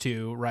effects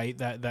to, right,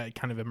 that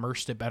kind of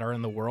immersed it better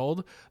in the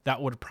world,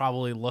 that would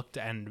probably looked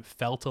and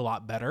felt a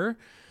lot better,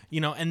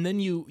 and then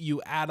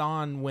you add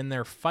on when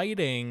they're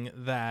fighting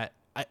that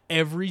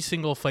every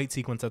single fight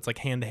sequence that's like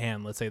hand to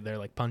hand, let's say they're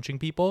like punching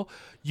people,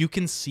 you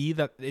can see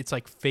that it's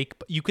like fake.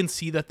 You can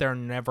see that they're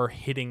never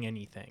hitting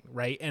anything,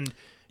 right? And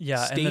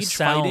stage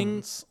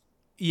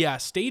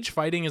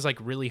fighting is like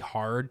really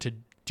hard to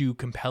do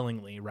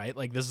compellingly, right?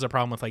 Like this is a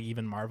problem with like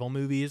even Marvel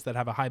movies that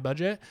have a high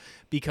budget,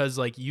 because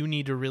like you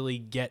need to really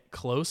get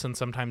close and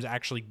sometimes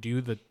actually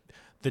do the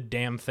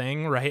damn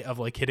thing, right, of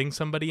like hitting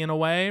somebody in a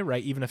way,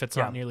 right, even if it's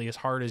not nearly as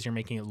hard as you're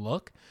making it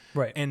look,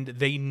 right? And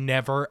they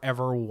never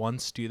ever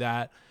once do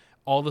that.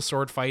 All the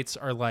sword fights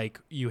are like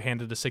you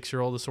handed a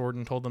 6-year-old a sword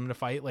and told them to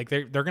fight. Like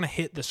they're gonna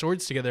hit the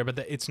swords together, but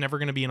it's never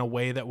gonna be in a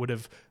way that would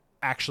have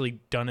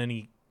actually done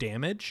any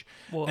damage.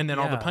 And then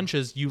all the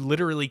punches you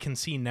literally can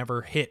see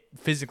never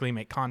physically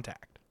make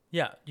contact.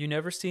 Yeah, you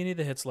never see any of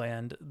the hits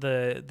land.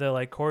 The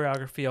like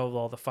choreography of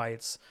all the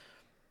fights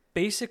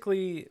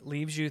basically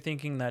leaves you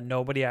thinking that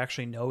nobody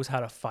actually knows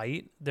how to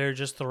fight. They're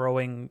just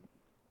throwing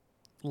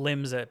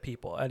limbs at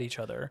each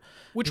other.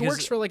 Which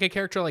works for like a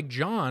character like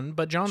John,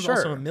 but John's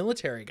also a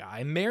military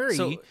guy. Mary,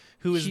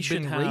 who has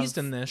been raised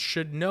in this,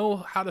 should know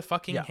how to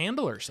fucking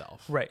handle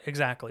herself. Right,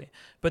 exactly.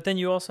 But then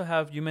you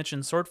also you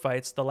mentioned sword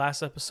fights. The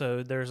last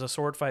episode, there's a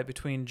sword fight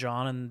between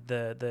John and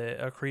the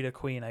Akrita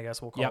Queen, I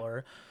guess we'll call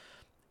her.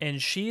 And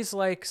she's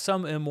like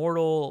some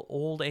immortal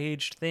old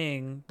aged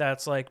thing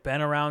that's like been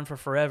around for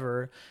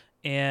forever.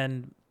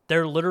 And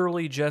they're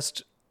literally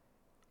just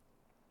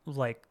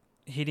like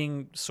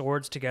hitting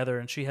swords together,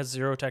 and she has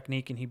zero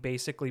technique, and he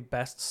basically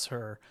bests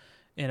her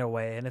in a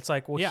way. And it's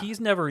like, well, he's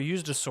never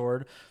used a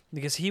sword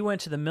because he went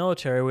to the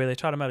military where they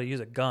taught him how to use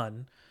a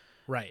gun.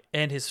 Right.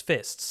 And his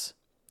fists.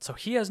 So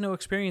he has no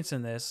experience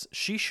in this.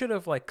 She should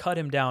have like cut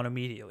him down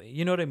immediately.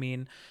 You know what I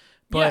mean?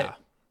 But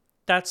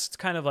that's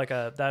kind of like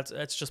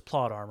it's just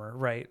plot armor,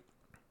 right?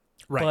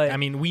 Right. But, I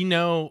mean, we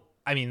know,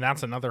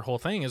 that's another whole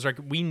thing is like,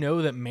 we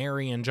know that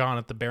Mary and John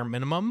at the bare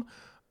minimum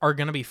are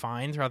going to be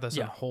fine throughout this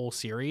whole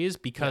series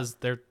because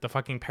they're the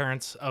fucking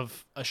parents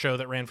of a show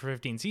that ran for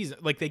 15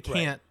 seasons. Like they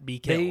can't be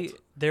killed.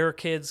 Their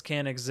kids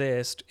can't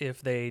exist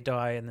if they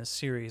die in this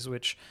series,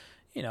 which,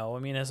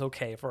 is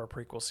okay for a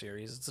prequel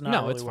series. It's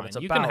not really what it's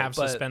about. You can have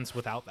suspense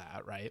without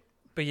that, right?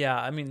 But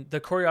yeah, the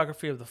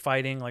choreography of the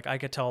fighting, like I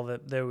could tell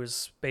that there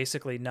was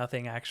basically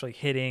nothing actually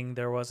hitting.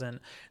 There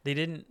wasn't. They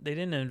didn't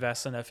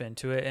invest enough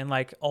into it, and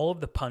like all of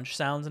the punch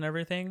sounds and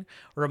everything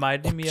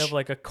reminded me of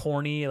like a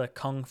corny like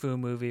kung fu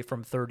movie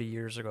from 30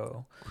 years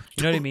ago.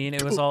 You know what I mean?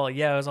 It was all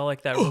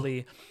like that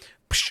really,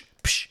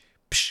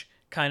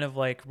 kind of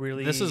like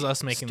really. This is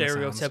us making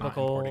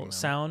stereotypical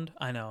sound.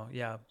 I know.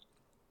 Yeah,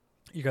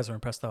 you guys are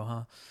impressed though,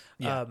 huh?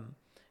 Yeah.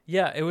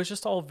 Yeah, it was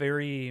just all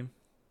very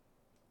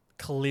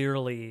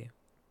clearly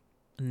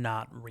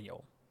not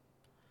real,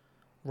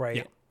 Yeah.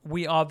 right?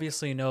 We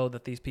obviously know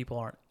that these people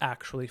aren't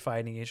actually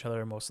fighting each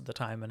other most of the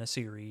time in a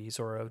series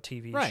or a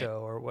TV Right. show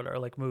or whatever,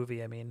 like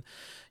movie. I mean,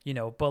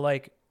 but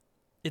like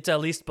it's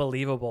at least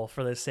believable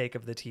for the sake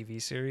of the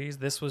TV series.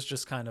 This was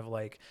just kind of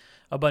like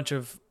a bunch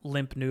of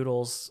limp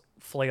noodles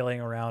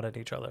flailing around at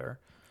each other.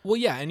 Well,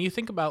 yeah, and you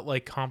think about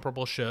like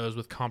comparable shows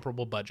with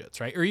comparable budgets,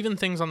 right? Or even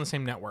things on the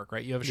same network,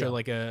 right? You have a show Yeah.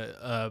 like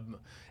a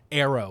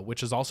Arrow,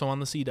 which is also on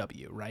the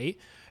CW, right?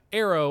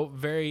 Arrow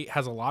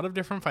has a lot of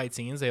different fight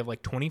scenes. They have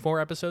like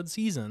 24 episode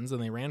seasons,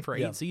 and they ran for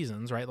Yeah. 8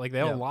 seasons, right? Like they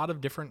have Yeah. a lot of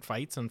different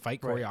fights and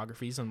fight Right.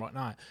 choreographies and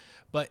whatnot.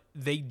 But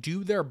they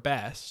do their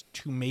best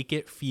to make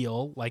it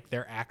feel like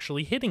they're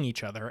actually hitting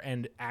each other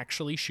and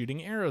actually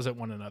shooting arrows at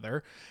one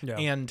another. Yeah.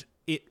 And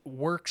it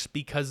works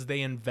because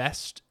they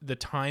invest the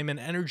time and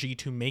energy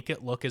to make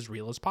it look as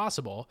real as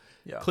possible.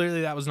 Yeah.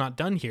 Clearly that was not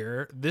done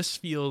here. This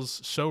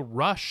feels so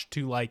rushed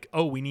to like,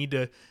 oh, we need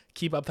to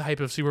keep up the hype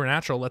of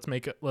Supernatural. Let's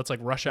like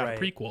rush out a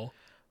prequel.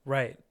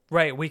 Right.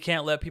 We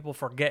can't let people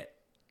forget,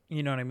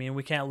 you know what I mean?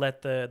 We can't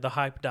let the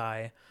hype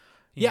die,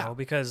 you know,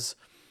 because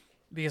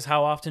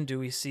how often do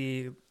we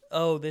see,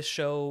 oh, this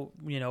show,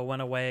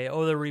 went away.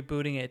 Oh, they're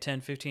rebooting it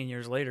 10, 15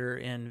 years later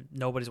and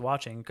nobody's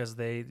watching because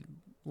they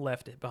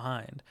left it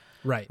behind.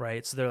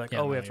 Right. So they're like,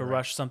 we have to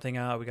rush something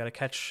out. We got to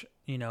catch,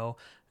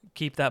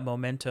 keep that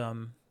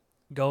momentum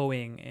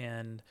going,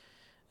 and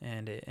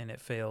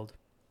it failed.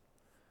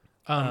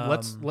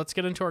 Let's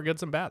get into our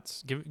goods and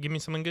bads. Give me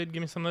something good.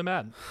 Give me something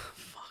bad.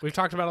 We've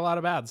talked about a lot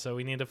of bad, so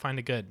we need to find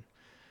a good.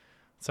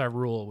 It's our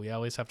rule. We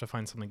always have to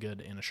find something good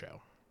in a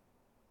show.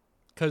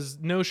 Because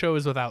no show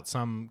is without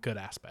some good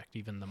aspect,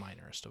 even the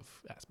minorest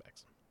of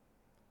aspects.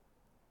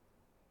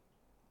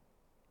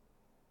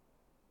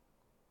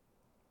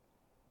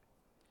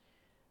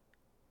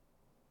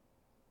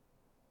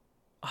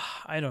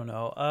 I don't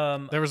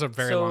know. There was a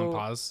very long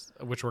pause,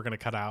 which we're going to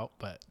cut out,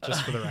 but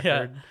just for the record.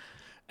 Yeah.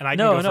 And I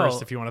can go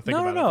first if you want to think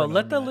about it. No.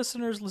 Let the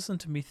listeners listen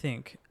to me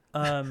think.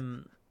 It's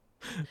going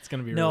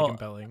to be really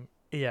compelling.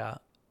 Yeah.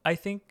 I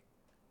think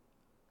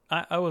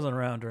I wasn't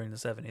around during the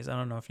 70s. I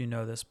don't know if you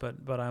know this,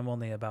 but I'm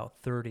only about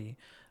 30,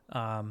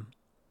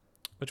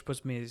 which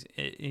puts me,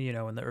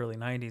 in the early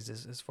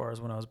 90s as far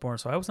as when I was born.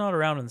 So I was not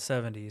around in the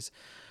 70s,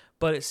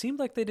 but it seemed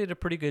like they did a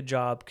pretty good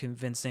job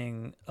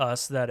convincing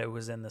us that it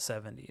was in the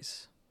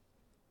 70s.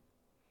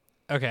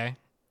 Okay.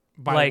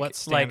 By what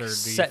standard do you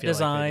set feel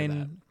design, like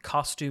they did that?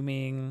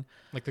 costuming,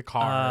 like the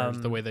cars,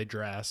 the way they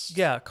dressed.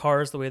 Yeah,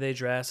 cars, the way they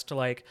dressed,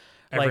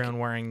 everyone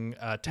wearing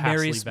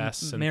tassel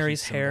vests. And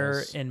Mary's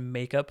hair symbols. and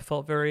makeup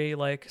felt very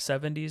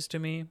 70s to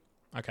me.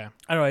 Okay.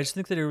 I don't know. I just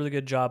think they did a really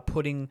good job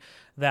putting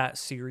that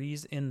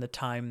series in the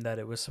time that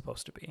it was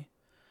supposed to be.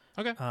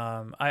 Okay.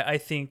 I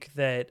think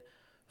that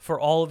for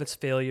all of its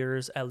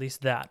failures, at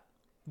least that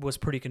was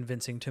pretty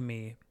convincing to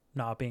me.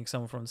 Not being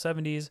someone from the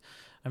 70s,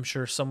 I'm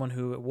sure someone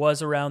who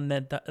was around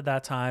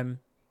that time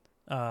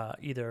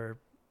either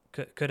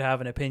could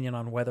have an opinion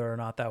on whether or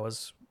not it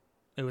was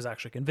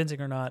actually convincing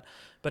or not.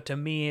 But to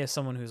me, as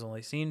someone who's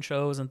only seen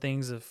shows and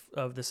things of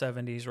the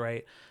 70s,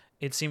 right,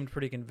 it seemed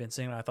pretty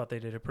convincing, and I thought they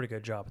did a pretty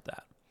good job at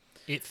that.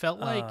 It felt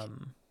like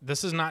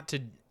this is not to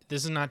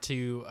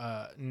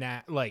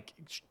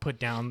put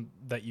down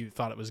that you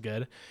thought it was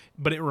good,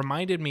 but it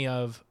reminded me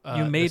of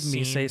you made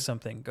me say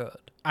something good.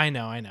 I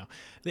know.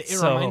 It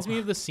reminds me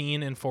of the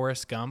scene in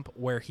Forrest Gump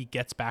where he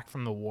gets back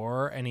from the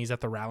war and he's at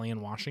the rally in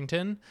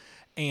Washington,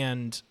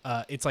 and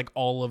it's like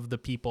all of the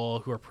people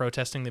who are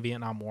protesting the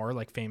Vietnam War,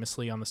 like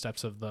famously on the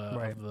steps of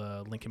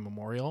the Lincoln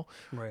Memorial,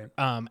 right?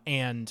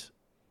 And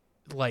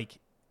like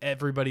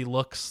everybody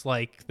looks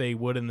like they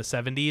would in the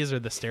 70s, or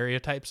the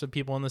stereotypes of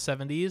people in the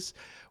 70s,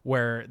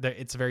 where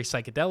it's very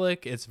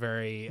psychedelic. It's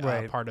very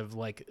part of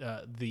like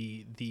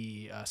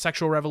the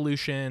sexual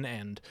revolution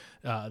and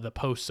the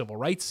post civil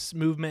rights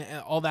movement,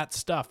 all that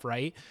stuff,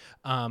 right?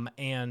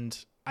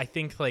 And I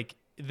think like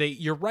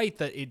you're right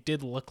that it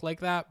did look like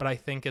that, but I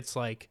think it's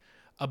like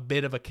a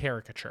bit of a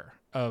caricature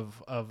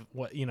of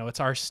what, it's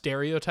our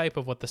stereotype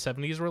of what the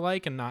 70s were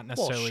like, and not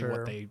necessarily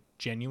what they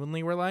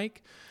genuinely were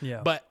like.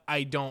 Yeah. But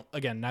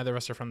neither of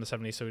us are from the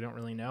 70s, so we don't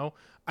really know.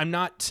 I'm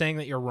not saying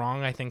that you're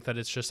wrong. I think that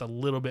it's just a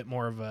little bit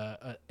more of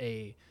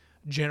a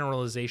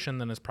generalization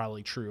than is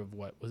probably true of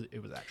what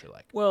it was actually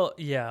like. Well,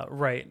 yeah,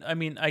 right. I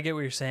mean, I get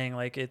what you're saying.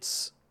 Like,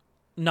 it's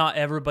not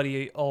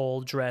everybody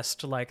all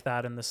dressed like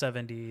that in the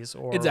 70s,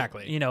 or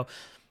exactly.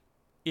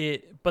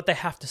 But they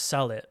have to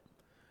sell it.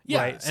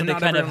 Yeah, right? So and they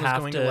not kind of everyone's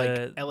have going to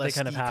like LSD they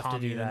kind of have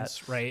communes, to do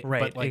that, right? Right,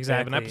 But like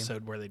exactly. They have an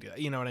episode where they do that.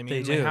 You know what I mean?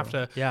 They do. They have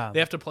to. Yeah. They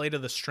have to play to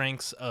the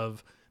strengths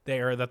of the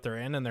era that they're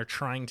in, and they're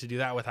trying to do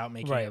that without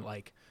making it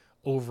like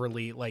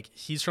overly like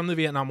he's from the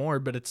Vietnam War,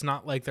 but it's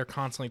not like they're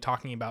constantly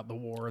talking about the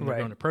war and they're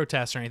going to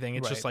protest or anything.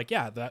 It's just like,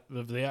 that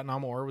the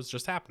Vietnam War was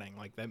just happening.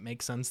 Like that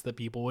makes sense that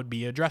people would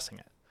be addressing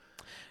it.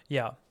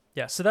 Yeah.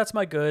 Yeah, so that's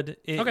my good.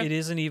 It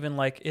isn't even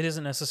it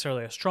isn't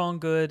necessarily a strong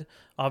good.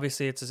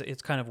 Obviously,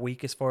 it's kind of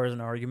weak as far as an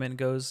argument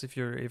goes. If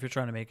you're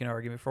trying to make an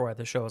argument for why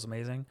the show is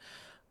amazing,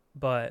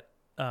 but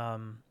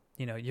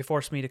You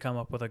forced me to come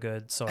up with a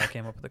good, so I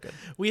came up with a good.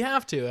 We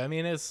have to. I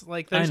mean, it's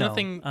like there's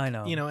nothing. I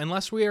know.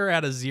 Unless we are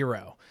at a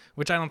 0,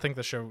 which I don't think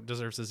the show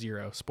deserves a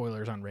 0.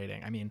 Spoilers on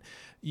rating. I mean,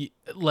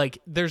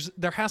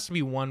 there has to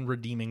be one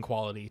redeeming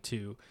quality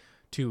to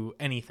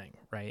anything,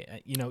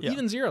 right?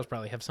 Even zeros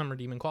probably have some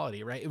redeeming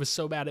quality, right? It was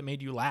so bad it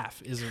made you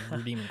laugh is a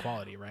redeeming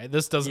quality, right?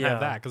 This doesn't have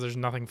that because there's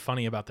nothing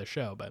funny about the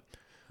show, but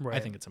I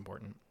think it's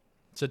important.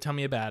 So tell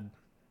me a bad.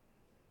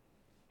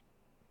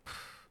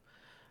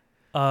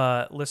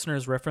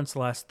 Listeners, reference the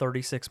last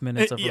 36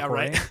 minutes of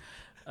recording.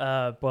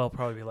 Right. Well,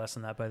 probably be less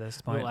than that by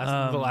this point.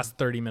 The last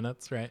 30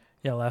 minutes, right?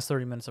 Yeah, last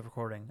 30 minutes of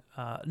recording.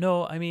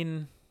 No, I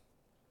mean,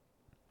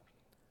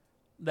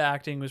 the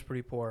acting was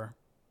pretty poor.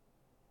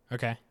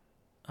 Okay.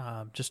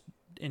 Just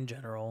in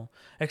general,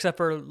 except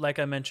for, like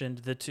I mentioned,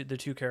 the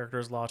two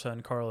characters, Lata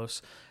and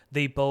Carlos,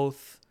 they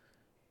both,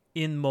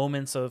 in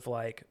moments of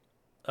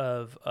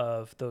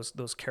of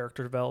those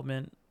character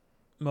development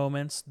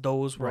moments,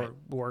 those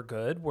were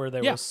good, where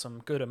there was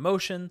some good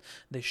emotion.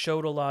 They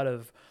showed a lot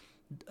of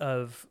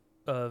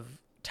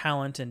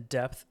talent and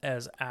depth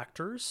as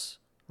actors,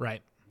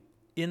 right,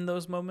 in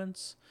those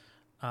moments.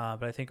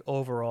 But I think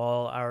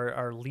overall,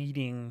 our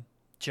leading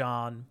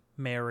John,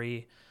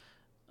 Mary,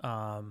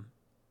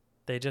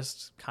 they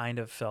just kind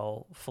of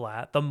fell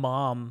flat. The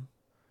mom,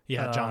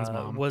 John's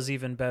mom was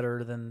even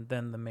better than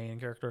the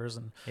main characters,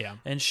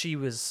 and she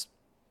was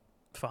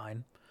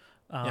fine.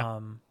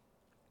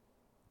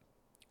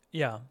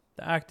 The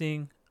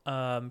acting,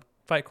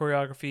 fight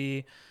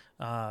choreography,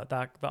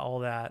 all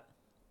that.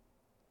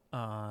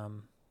 I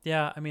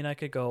mean, I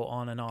could go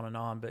on and on and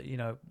on, but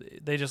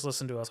they just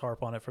listened to us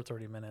harp on it for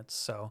 30 minutes.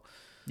 So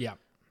yeah.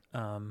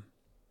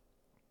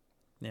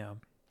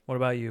 What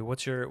about you?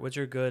 What's your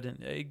good?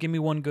 And give me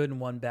one good and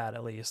one bad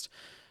at least.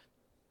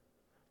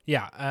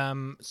 Yeah.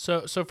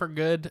 So for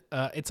good,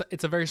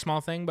 it's a very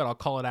small thing, but I'll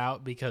call it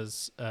out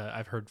because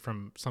I've heard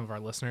from some of our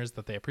listeners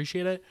that they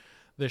appreciate it.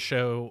 This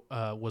show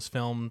was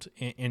filmed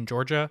in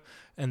Georgia,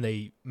 and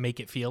they make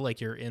it feel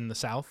like you're in the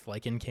South,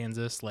 like in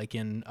Kansas, like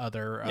in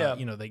other,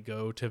 they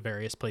go to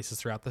various places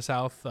throughout the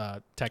South,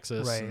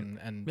 Texas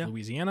and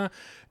Louisiana,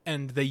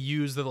 and they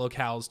use the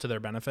locales to their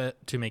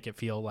benefit to make it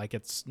feel like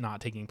it's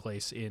not taking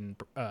place in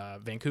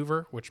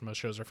Vancouver, which most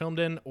shows are filmed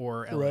in,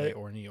 or LA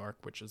or New York,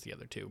 which is the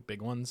other two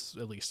big ones,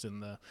 at least in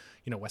the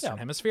Western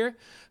Hemisphere.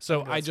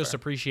 So I just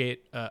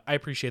appreciate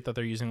that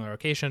they're using the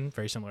location,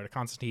 very similar to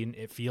Constantine.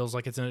 It feels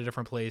like it's in a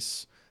different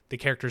place. The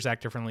characters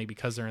act differently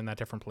because they're in that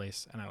different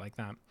place, and I like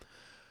that.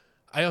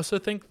 I also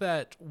think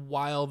that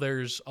while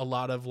there's a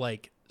lot of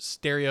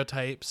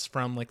stereotypes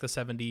from the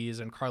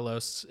 70s, and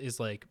Carlos is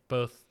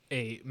both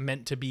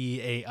meant to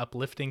be a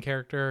uplifting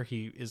character,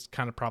 he is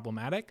kind of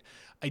problematic.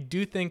 I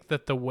do think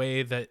that the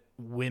way that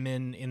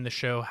women in the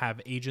show have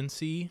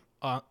agency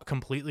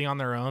completely on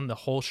their own, the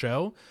whole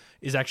show,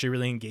 is actually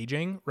really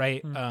engaging,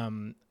 right?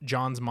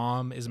 John's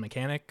mom is a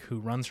mechanic who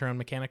runs her own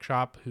mechanic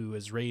shop, who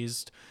has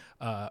raised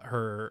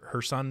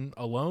her son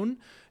alone,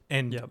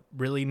 and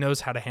really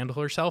knows how to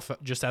handle herself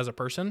just as a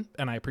person,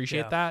 and I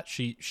appreciate that.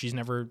 She's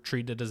never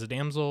treated as a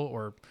damsel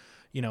or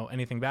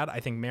anything bad. I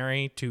think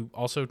Mary, to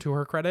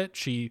her credit,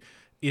 she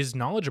is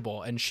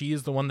knowledgeable, and she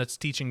is the one that's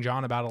teaching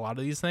John about a lot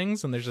of these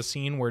things. And there's a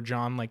scene where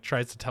John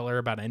tries to tell her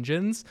about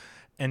engines,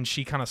 and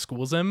she kind of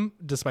schools him,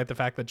 despite the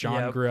fact that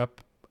John grew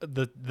up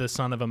the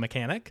son of a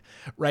mechanic,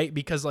 right?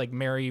 Because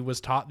Mary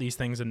was taught these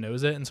things and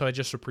knows it. And so I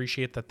just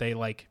appreciate that they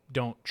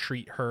don't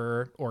treat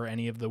her or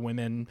any of the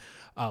women,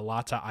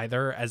 Lata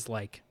either, as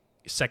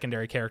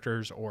secondary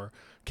characters or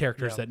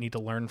characters that need to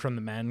learn from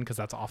the men, because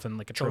that's often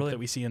a trope that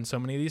we see in so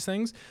many of these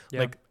things.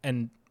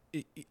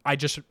 I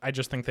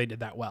just think they did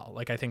that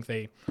well. I think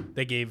they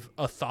gave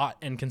a thought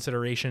and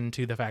consideration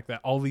to the fact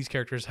that all these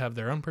characters have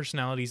their own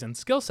personalities and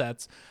skill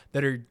sets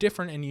that are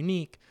different and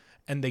unique,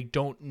 and they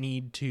don't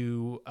need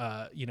to,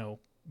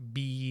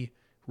 be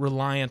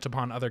reliant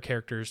upon other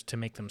characters to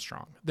make them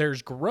strong.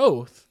 There's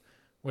growth,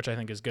 which I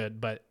think is good,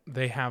 but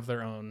they have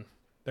their own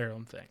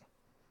thing.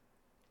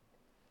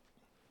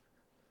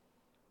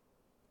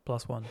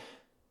 +1.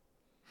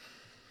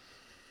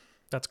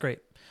 That's great.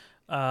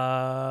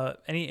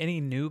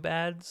 Any new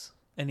bads?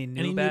 Any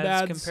new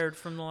bads compared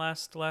from the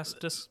last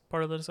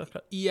part of the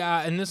discussion?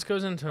 Yeah, and this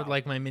goes into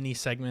my mini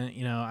segment.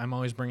 I'm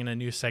always bringing a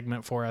new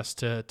segment for us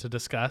to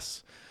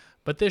discuss.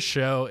 But this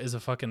show is a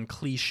fucking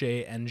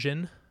cliche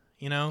engine,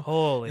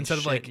 Holy instead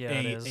shit,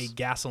 of a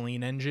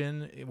gasoline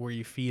engine where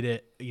you feed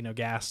it,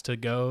 gas to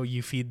go,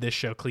 you feed this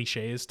show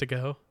cliches to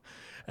go.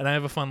 And I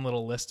have a fun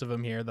little list of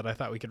them here that I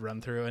thought we could run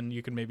through, and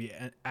you can maybe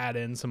add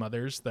in some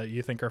others that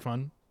you think are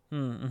fun.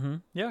 Mm-hmm.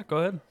 Yeah, go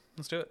ahead.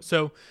 Let's do it.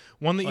 So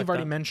one that you've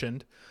already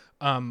mentioned,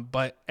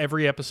 but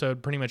every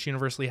episode pretty much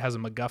universally has a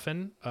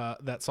MacGuffin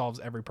that solves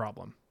every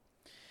problem.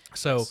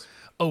 So,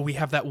 we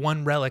have that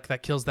one relic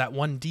that kills that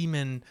one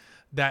demon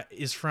that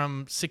is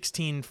from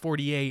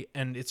 1648,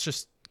 and it's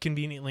just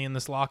conveniently in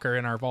this locker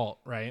in our vault,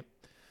 right?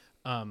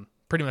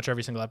 Pretty much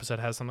every single episode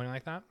has something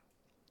like that.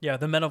 Yeah,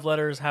 the Men of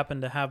Letters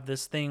happen to have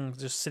this thing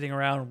just sitting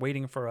around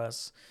waiting for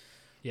us.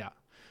 Yeah.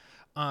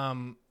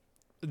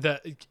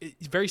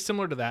 very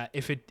similar to that.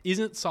 If it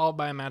isn't solved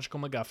by a magical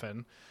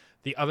MacGuffin,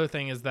 the other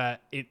thing is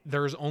that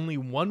there's only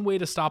one way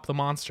to stop the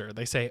monster.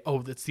 They say,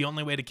 oh, that's the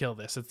only way to kill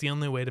this. It's the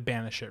only way to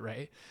banish it,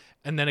 right?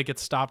 And then it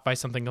gets stopped by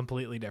something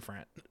completely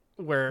different,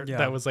 where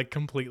that was like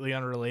completely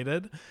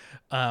unrelated.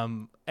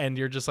 And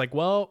you're just like,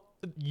 well,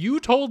 you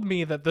told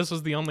me that this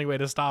was the only way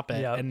to stop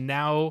it, and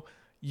now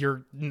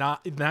you're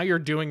not. Now you're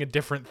doing a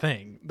different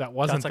thing that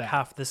wasn't. That's like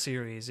half the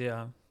series.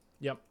 Yeah.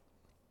 Yep.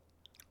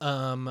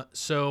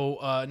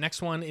 So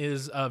next one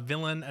is a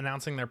villain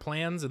announcing their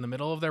plans in the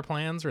middle of their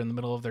plans or in the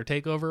middle of their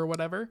takeover or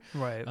whatever.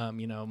 Right.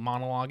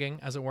 Monologuing,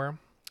 as it were.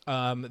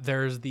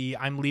 There's the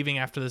I'm leaving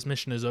after this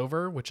mission is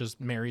over, which is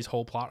Mary's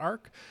whole plot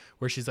arc,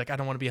 where she's like, I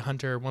don't want to be a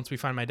hunter. Once we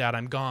find my dad,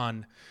 I'm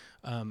gone.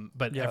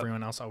 But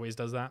everyone else always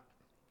does that.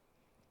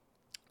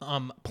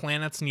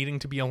 Planets needing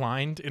to be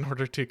aligned in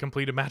order to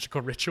complete a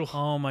magical ritual.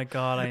 Oh my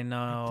God, I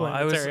know.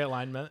 Planetary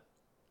alignment.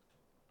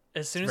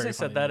 As soon as they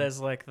said that as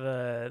like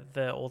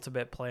the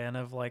ultimate plan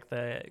of like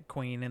the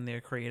queen and the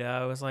Akrita,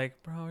 I was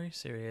like, bro, are you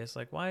serious?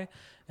 Like, why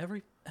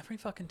every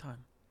fucking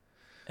time?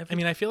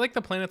 I feel like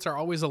the planets are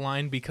always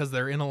aligned because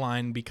they're in a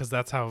line because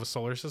that's how a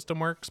solar system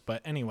works.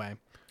 But anyway,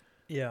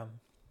 yeah.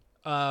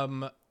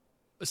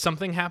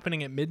 Something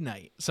happening at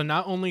midnight. So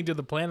not only do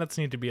the planets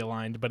need to be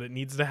aligned, but it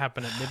needs to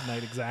happen at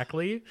midnight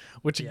exactly.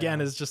 Which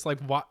again is just like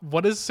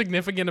what is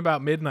significant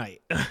about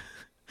midnight?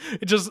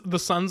 It just the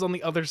sun's on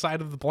the other side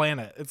of the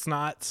planet. It's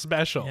not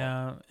special.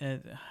 Yeah, I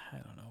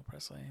don't know,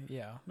 Presley.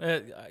 Yeah,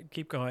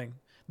 keep going.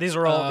 These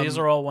are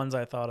all ones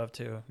I thought of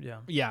too. Yeah.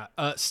 Yeah.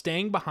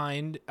 Staying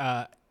behind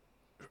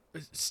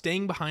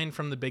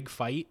from the big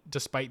fight,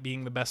 despite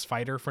being the best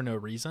fighter for no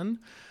reason,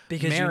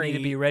 because you need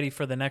to be ready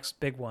for the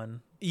next big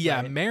one.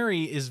 Yeah, right?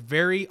 Mary is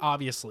very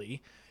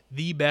obviously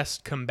the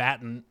best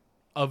combatant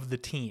of the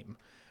team.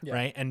 Yeah.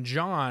 Right. And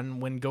John,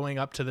 when going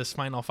up to this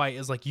final fight,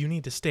 is like, you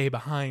need to stay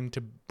behind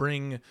to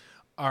bring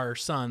our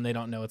son. They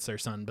don't know it's their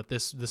son, but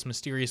this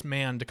mysterious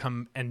man to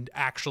come and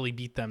actually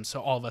beat them.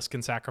 So all of us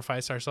can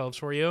sacrifice ourselves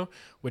for you,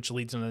 which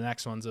leads into the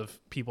next ones of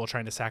people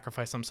trying to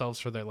sacrifice themselves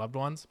for their loved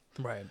ones.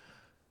 Right.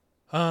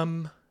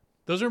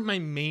 Those are my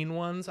main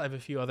ones. I have a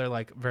few other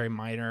like very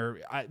minor.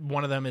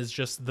 One of them is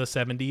just the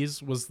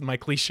 70s was my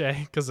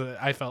cliche because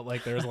I felt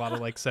like there was a lot of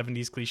like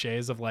 70s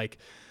cliches of like,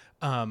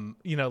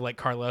 like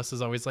Carlos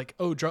is always like,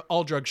 oh,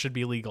 all drugs should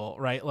be legal,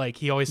 right? Like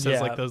he always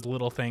says like those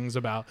little things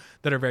about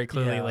that are very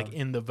clearly like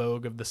in the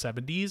vogue of the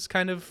 70s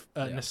kind of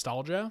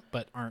nostalgia,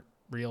 but aren't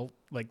real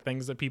like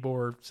things that people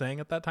were saying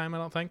at that time. I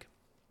don't think.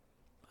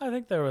 I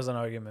think there was an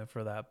argument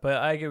for that, but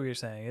I get what you're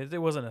saying.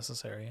 It wasn't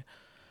necessary.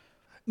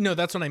 No,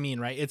 that's what I mean,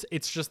 right?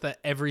 It's just that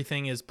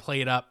everything is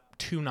played up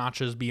 2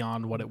 notches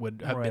beyond what it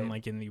would have been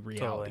like in the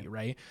reality,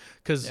 right?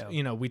 Because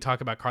we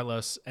talk about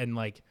Carlos and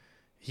like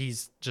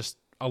he's just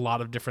a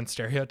lot of different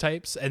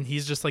stereotypes, and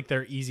he's just like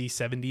their easy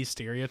 70s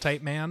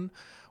stereotype man,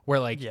 where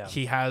like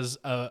he has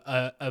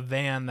a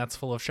van that's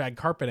full of shag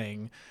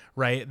carpeting,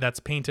 right? That's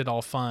painted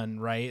all fun,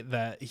 right?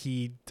 That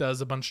he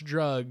does a bunch of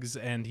drugs,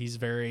 and he's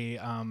very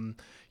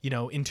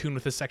in tune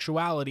with his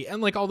sexuality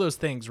and like all those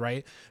things,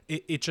 right?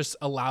 It just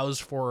allows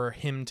for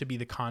him to be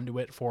the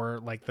conduit for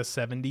like the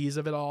 70s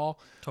of it all.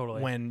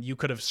 Totally. When you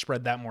could have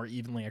spread that more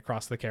evenly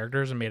across the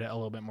characters and made it a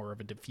little bit more of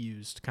a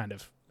diffused kind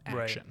of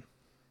action.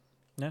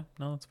 Right. Yeah,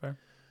 no, that's fair.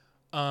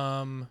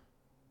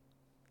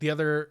 The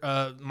other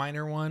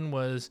minor one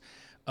was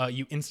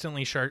you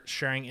instantly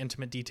sharing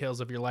intimate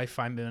details of your life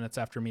 5 minutes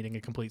after meeting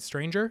a complete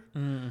stranger.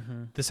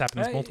 Mm-hmm. This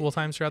happens multiple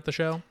times throughout the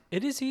show.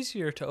 It is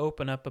easier to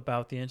open up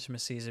about the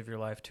intimacies of your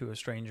life to a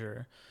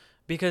stranger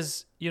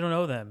because you don't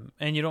know them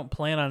and you don't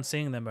plan on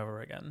seeing them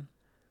ever again.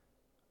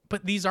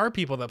 But these are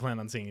people that plan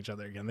on seeing each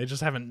other again. They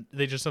just have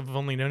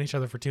only known each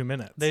other for 2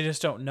 minutes. They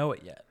just don't know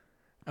it yet.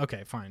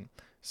 Okay, fine.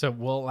 So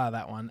we'll allow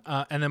that one.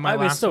 And then my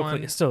last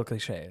one... It's still a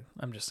cliche.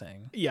 I'm just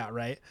saying. Yeah,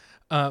 right.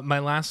 My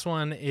last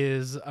one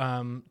is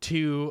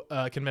 2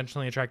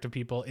 conventionally attractive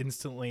people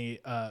instantly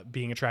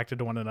being attracted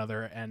to one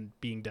another and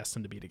being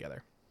destined to be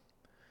together.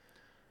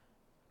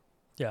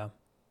 Yeah.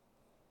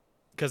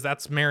 Because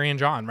that's Mary and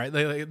John, right?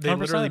 They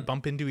literally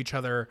bump into each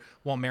other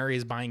while Mary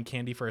is buying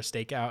candy for a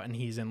stakeout and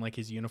he's in like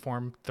his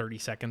uniform 30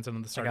 seconds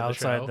into the start of the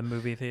show. Outside the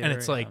movie theater. And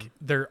it's like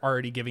they're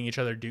already giving each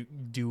other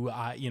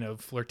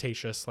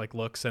flirtatious like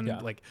looks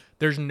and like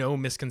there's no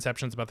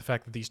misconceptions about the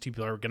fact that these 2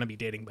 people are going to be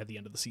dating by the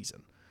end of the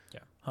season.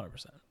 Yeah,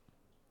 100%.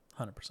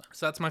 100%.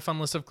 So that's my fun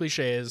list of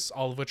cliches,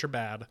 all of which are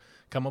bad.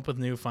 Come up with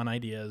new fun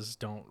ideas.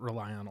 Don't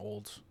rely on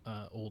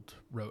old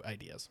rote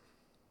ideas.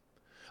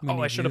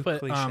 I should have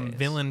put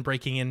villain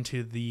breaking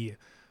into the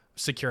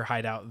secure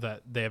hideout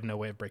that they have no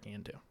way of breaking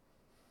into.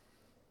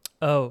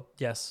 Oh,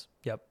 yes.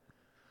 Yep.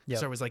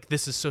 So I was like,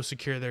 this is so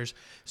secure. There's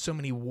so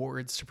many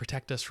wards to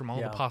protect us from all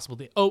the possible...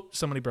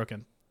 somebody broke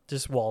in.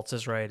 Just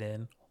waltzes right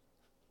in.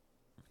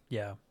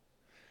 Yeah.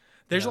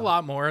 There's a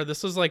lot more.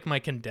 This was like my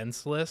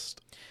condensed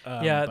list.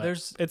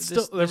 There's... It's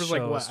still... There was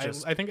like, what?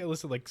 I think I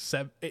listed like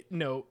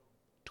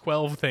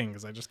 12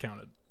 things. I just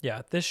counted.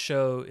 Yeah, this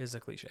show is a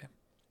cliche.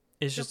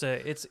 It's just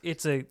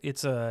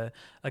a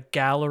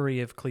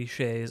gallery of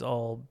cliches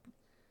all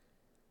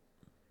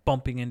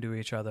bumping into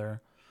each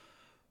other.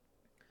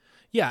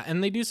 Yeah,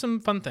 and they do some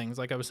fun things,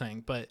 like I was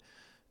saying, but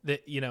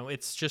that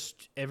it's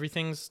just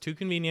everything's too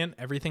convenient,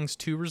 everything's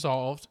too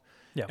resolved,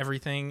 Yeah.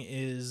 everything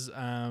is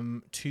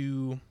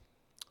too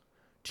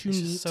It's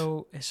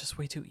neat. it's just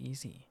way too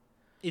easy.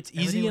 It's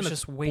Everything easy was and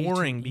just it's way too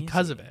boring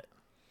because of easy. it.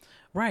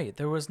 Right.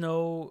 There was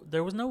no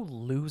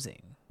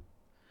losing.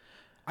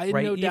 I had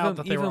Right? no doubt Even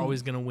that they were even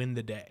always going to win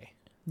the day.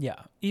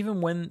 yeah,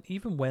 even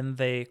when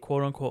they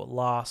quote unquote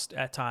lost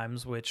at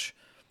times, which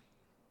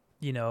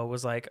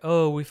was like,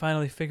 oh, we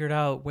finally figured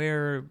out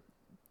where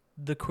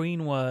the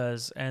queen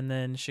was, and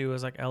then she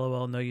was like,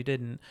 LOL, no, you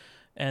didn't.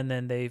 And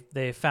then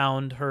they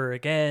found her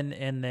again,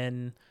 and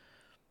then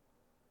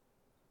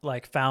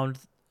like found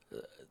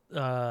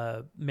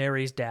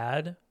Mary's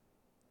dad.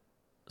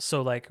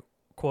 So like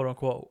quote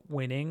unquote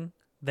winning,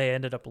 they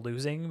ended up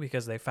losing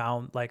because they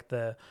found like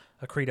the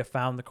Akrita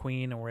found the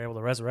queen and were able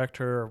to resurrect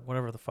her or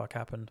whatever the fuck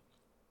happened.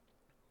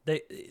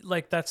 They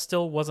like that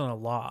still wasn't a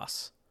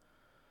loss.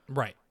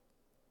 Right.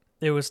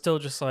 It was still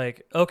just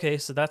like, okay,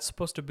 so that's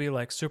supposed to be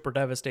like super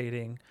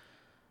devastating,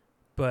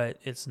 but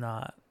it's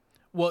not.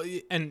 Well,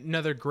 and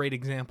another great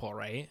example,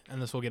 right?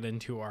 And this will get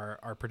into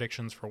our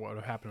predictions for what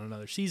would happen in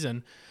another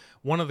season.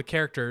 One of the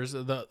characters,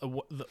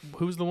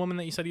 who's the woman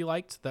that you said you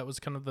liked? That was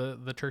kind of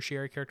the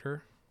tertiary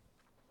character.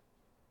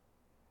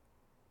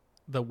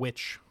 The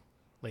witch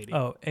lady.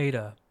 Oh,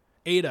 Ada.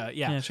 Ada,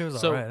 yeah. Yeah, she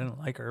was alright. I didn't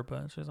like her,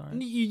 but she was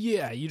alright.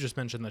 Yeah, you just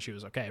mentioned that she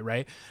was okay,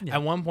 right? Yeah.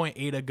 At one point,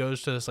 Ada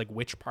goes to this like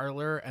witch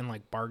parlor and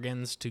like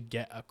bargains to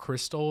get a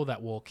crystal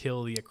that will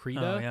kill the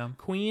Akrita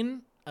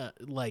queen.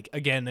 Like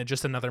again,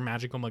 just another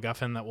magical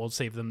MacGuffin that will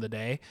save them the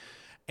day.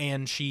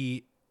 And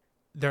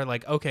they're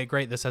like, okay,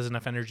 great, this has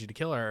enough energy to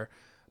kill her,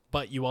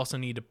 but you also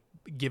need to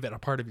give it a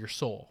part of your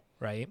soul,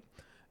 right?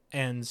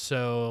 And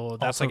so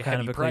that's also like a kind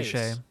heavy of a price.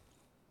 cliche.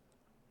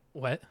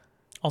 What?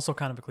 Also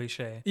kind of a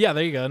cliche. Yeah,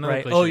 there you go. Another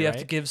right. cliche, Oh, you have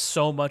right? to give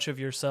so much of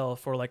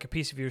yourself or like a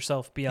piece of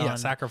yourself beyond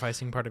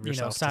sacrificing part of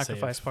yourself.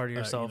 sacrifice to save, part of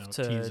yourself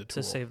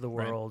to save the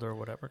right? world or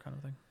whatever kind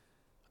of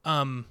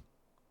thing.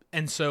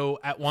 And so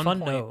at one Fun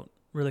point, note,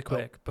 really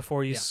quick,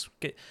 before you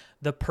get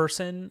the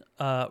person,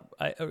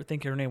 I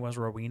think her name was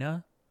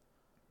Rowena.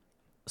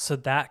 So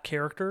that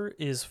character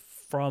is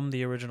from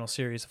the original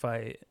series.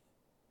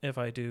 If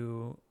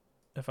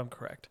I'm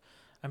correct,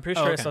 I'm pretty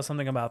sure I saw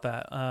something about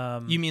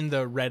that. You mean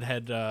the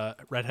redhead, yeah,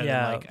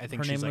 like I think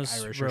her she's name like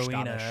was Irish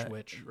Rowena. or Scottish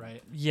witch,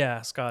 right?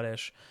 Yeah,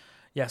 Scottish.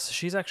 Yes,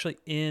 she's actually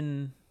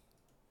in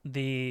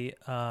the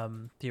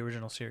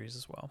original series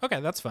as well.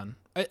 Okay, that's fun.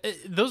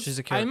 She's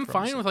a character I'm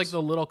fine with like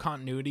the little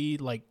continuity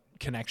like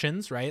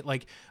connections, right?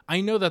 Like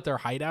I know that their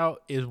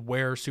hideout is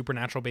where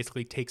Supernatural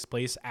basically takes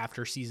place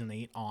after season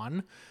 8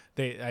 on.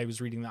 I was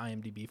reading the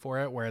IMDb for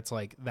it, where it's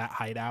like that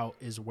hideout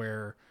is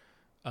where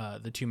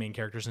the two main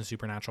characters in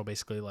Supernatural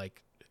basically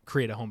like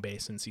create a home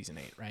base in season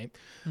 8, right?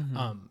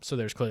 Mm-hmm. So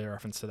there's clearly a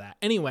reference to that.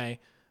 Anyway,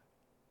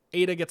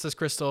 Ada gets this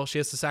crystal. She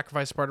has to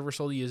sacrifice part of her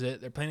soul to use it.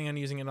 They're planning on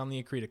using it on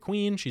the Akrita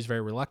Queen. She's very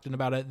reluctant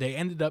about it. They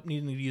ended up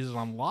needing to use it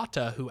on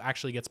Lotta, who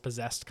actually gets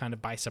possessed kind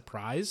of by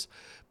surprise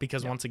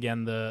because once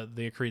again, the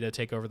Akrita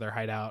take over their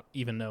hideout,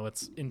 even though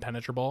it's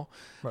impenetrable.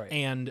 Right.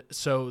 And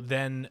so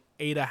then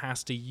Ada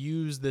has to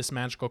use this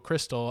magical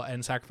crystal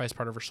and sacrifice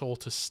part of her soul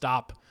to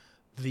stop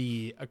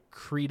the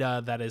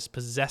Akrita that is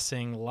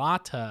possessing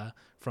Lotta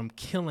from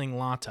killing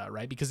Lotta,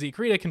 right? Because the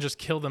Akrita can just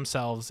kill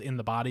themselves in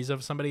the bodies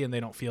of somebody and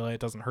they don't feel it. It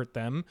doesn't hurt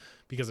them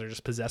because they're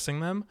just possessing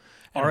them.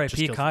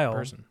 R.I.P.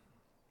 Kyle.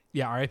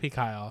 Yeah, R.I.P.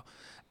 Kyle.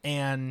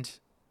 And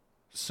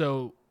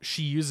so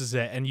she uses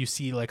it and you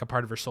see like a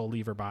part of her soul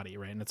leave her body,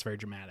 right? And it's very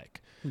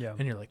dramatic. Yeah.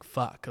 And you're like,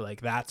 fuck,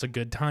 like that's a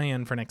good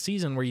tie-in for next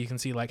season where you can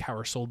see like how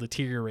her soul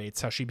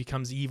deteriorates, how she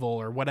becomes evil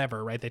or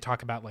whatever, right? They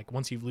talk about like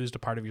once you've lost a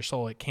part of your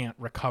soul, it can't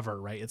recover,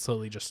 right? It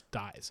slowly just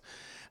dies.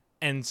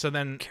 And so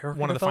then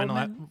one of the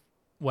final...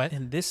 What?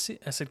 In this,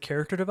 I said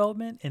character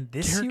development in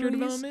this character series?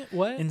 development?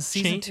 What? In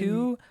season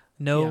 2?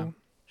 No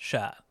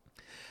shot.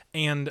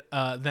 And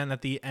then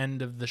at the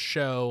end of the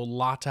show,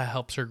 Lotta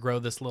helps her grow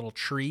this little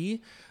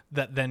tree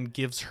that then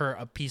gives her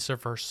a piece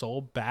of her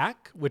soul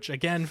back, which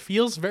again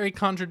feels very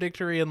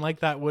contradictory and like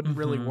that wouldn't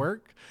really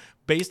work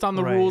based on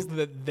the rules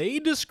that they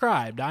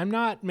described. I'm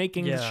not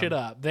making shit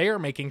up. They are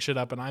making shit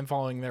up and I'm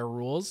following their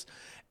rules.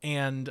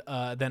 And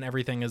then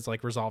everything is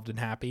like resolved and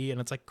happy.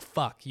 And it's like,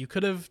 fuck, you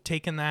could have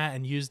taken that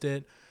and used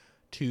it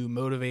to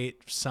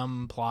motivate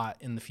some plot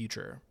in the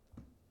future.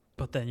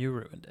 But then you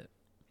ruined it.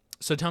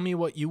 So tell me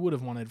what you would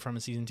have wanted from a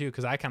season 2,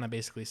 because I kind of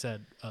basically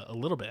said a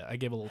little bit. I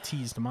gave a little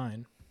tease to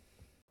mine.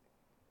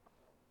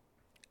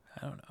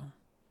 I don't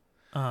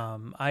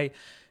know.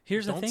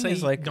 Here's the thing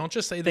is like, don't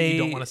just say that you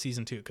don't want a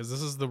season 2, because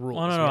this is the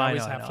rules. Oh, no, you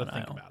always I have know, to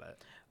think about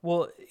it.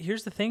 Well,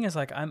 here's the thing is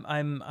like,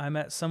 I'm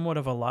at somewhat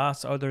of a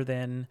loss other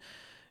than,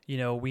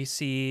 we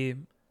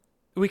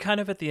kind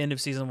of at the end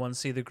of season 1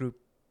 see the group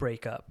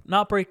break up.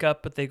 Not break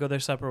up, but they go their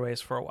separate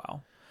ways for a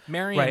while.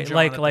 Mary and John,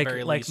 at the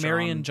very least,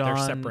 Mary and John,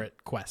 their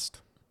separate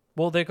quest.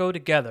 Well, they go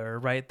together,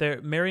 right?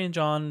 Mary and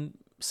John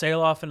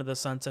sail off into the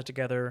sunset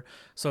together,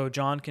 so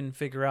John can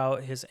figure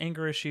out his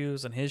anger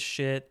issues and his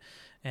shit,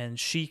 and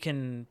she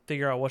can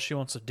figure out what she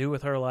wants to do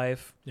with her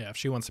life. Yeah, if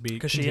she wants to be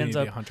Because she continue ends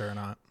to be up a hunter or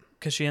not.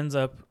 because she ends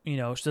up,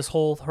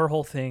 her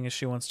whole thing is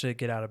she wants to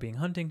get out of being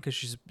hunting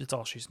because it's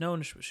all she's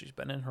known. She's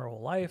been in her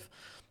whole life.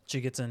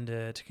 She gets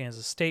into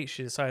Kansas State.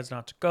 She decides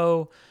not to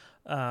go,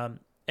 and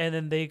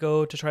then they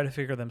go to try to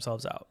figure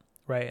themselves out,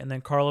 right? And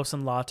then Carlos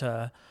and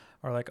Lata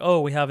are like,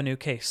 "Oh, we have a new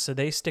case," so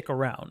they stick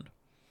around.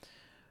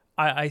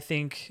 I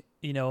think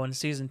in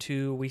season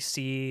 2 we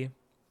see,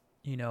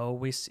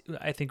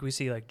 I think we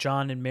see like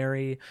John and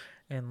Mary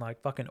in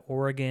like fucking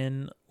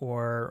Oregon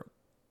or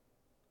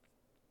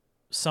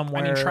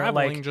somewhere. I mean,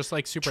 traveling like just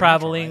like supernatural,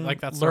 traveling, right?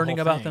 Like that's learning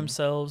their whole about thing.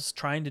 themselves,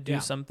 trying to do Yeah.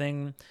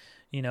 something.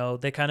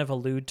 They kind of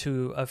allude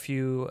to a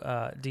few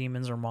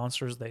demons or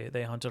monsters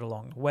they hunted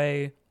along the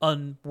way,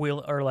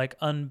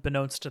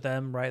 unbeknownst to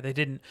them, right? They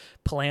didn't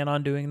plan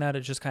on doing that;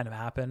 it just kind of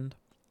happened.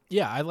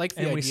 Yeah, I like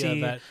the And we idea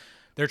see- that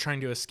they're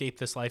trying to escape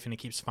this life and it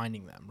keeps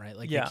finding them, right?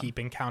 Like Yeah. they keep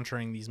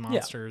encountering these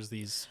monsters,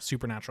 these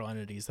supernatural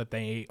entities that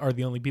they are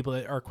the only people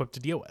that are equipped to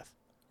deal with.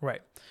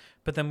 Right.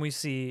 But then we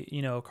see,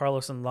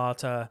 Carlos and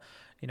Lata,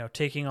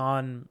 taking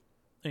on,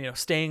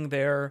 staying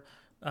there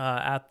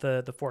at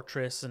the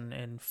fortress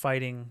and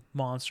fighting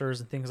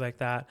monsters and things like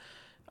that.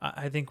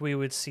 I think we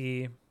would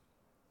see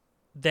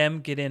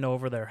them get in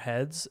over their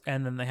heads,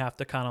 and then they have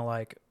to kind of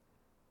like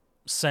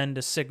send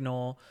a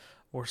signal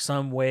or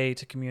some way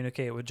to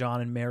communicate with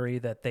John and Mary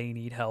that they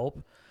need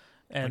help.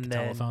 And Like a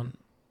then, telephone?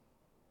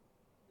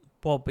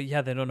 Well, but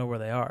yeah, they don't know where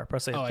they are.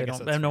 Plus, Oh, I they guess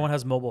don't. that's And no fair. one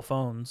has mobile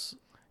phones.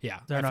 Yeah,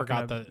 They're I not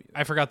forgot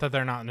gonna- that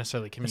they're not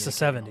necessarily It's communicating. the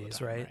 70s, all the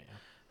time, right? Yeah.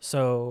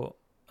 So,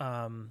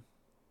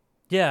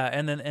 yeah,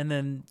 and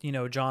then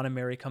John and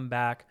Mary come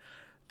back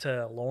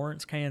to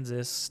Lawrence,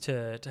 Kansas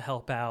to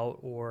help out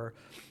or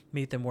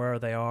meet them where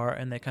they are,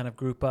 and they kind of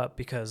group up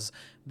because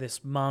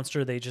this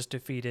monster they just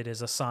defeated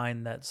is a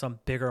sign that some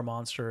bigger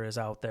monster is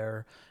out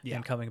there Yeah.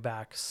 and coming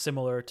back,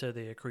 similar to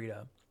the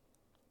Akrita.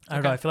 I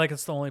don't Okay. know. I feel like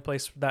it's the only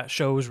place that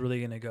show is really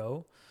going to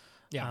go.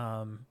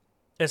 Yeah.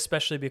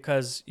 Especially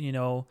because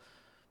it's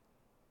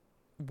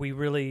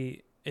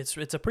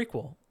a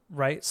prequel,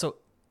 right? So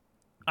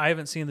I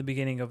haven't seen the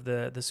beginning of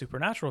the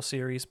Supernatural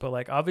series, but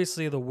like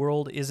obviously the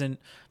world isn't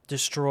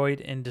destroyed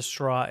and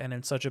distraught and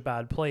in such a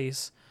bad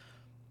place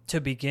to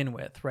begin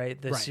with,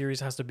 right? The Right. series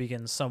has to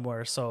begin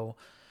somewhere. So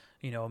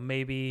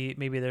maybe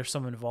there's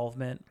some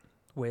involvement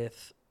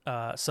with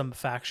some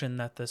faction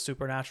that the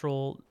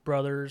Supernatural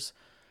brothers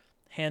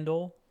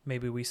handle.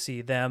 Maybe we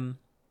see them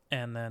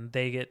and then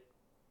they get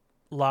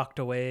locked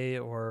away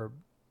or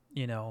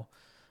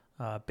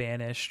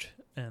banished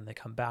and they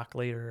come back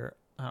later.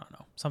 I don't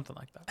know, something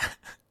like that.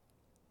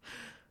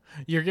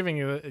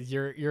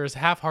 You're as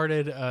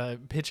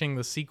half-hearted pitching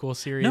the sequel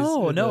series.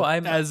 No,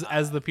 I'm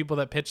as the people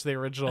that pitched the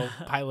original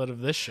pilot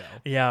of this show.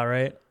 Yeah,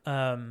 right.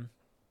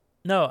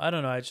 No, I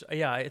don't know.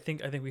 I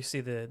think we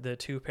see the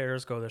two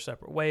pairs go their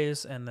separate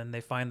ways, and then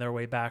they find their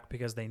way back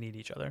because they need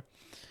each other.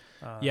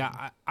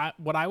 I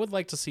what I would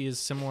like to see is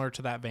similar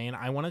to that vein.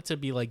 I want it to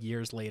be like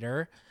years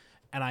later,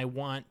 and I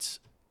want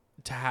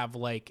to have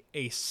like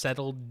a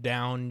settled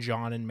down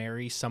John and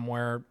Mary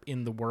somewhere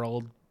in the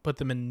world. Put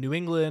them in New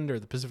England or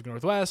the Pacific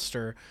Northwest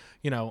or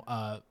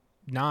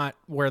not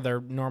where they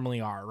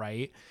normally are,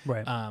 right?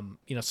 Right.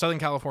 Southern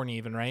California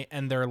even, right?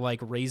 And they're like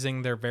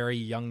raising their very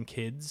young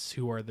kids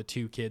who are the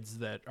two kids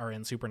that are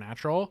in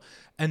Supernatural,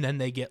 and then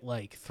they get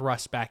like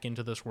thrust back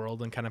into this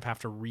world and kind of have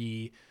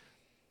to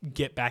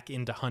get back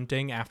into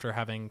hunting after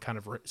having kind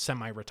of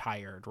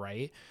semi-retired,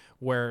 right?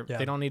 Where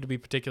they don't need to be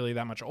particularly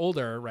that much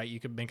older, right? You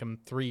could make them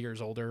 3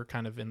 years older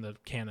kind of in the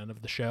canon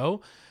of the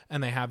show.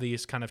 And they have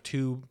these kind of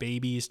two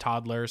babies,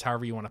 toddlers,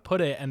 however you want to put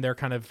it. And they're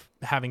kind of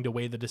having to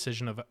weigh the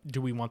decision of,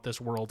 do we want this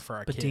world for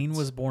our kids? But Dean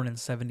was born in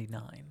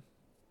 79.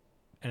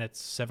 And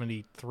it's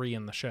 73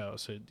 in the show.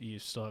 So you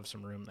still have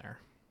some room there.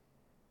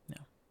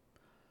 Yeah.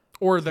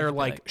 Or they're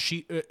like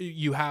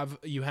you have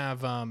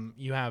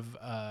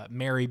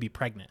Mary be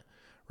pregnant.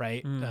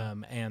 Right.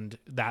 And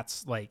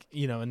that's like,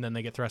 and then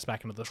they get thrust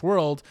back into this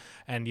world.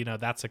 And,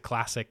 that's a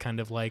classic kind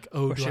of like,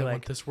 oh, do I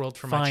want this world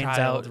for my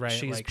child? Right.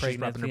 She's like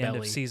pregnant she's at the end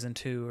belly. of season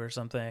 2 or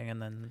something.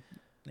 And then,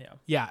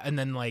 Yeah. And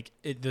then like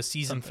the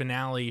season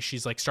finale,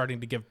 she's like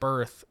starting to give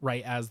birth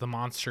right as the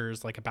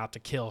monster's like about to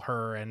kill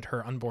her and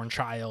her unborn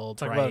child.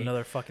 Talk right. about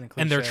another fucking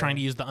cliche. And they're trying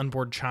to use the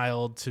unborn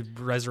child to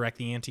resurrect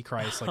the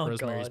Antichrist like Oh,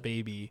 Rosemary's God.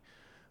 Baby.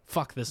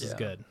 Fuck, this is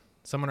good.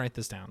 Someone write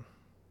this down.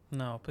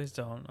 No, please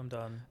don't. I'm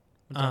done.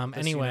 I'm done with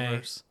this Anyway.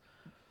 universe.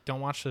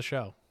 Don't watch the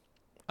show.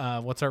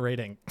 What's our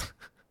rating?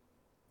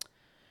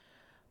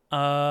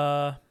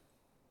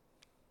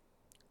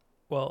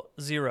 Well,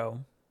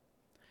 0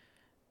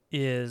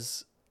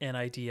 is an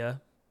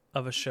idea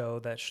of a show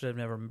that should have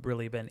never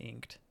really been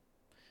inked.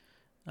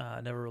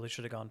 Never really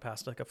should have gone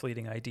past like a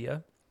fleeting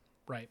idea.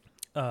 Right.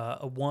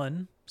 A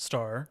 1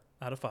 star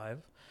out of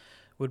 5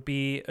 would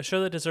be a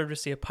show that deserved to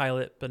see a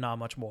pilot, but not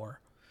much more.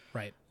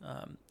 Right.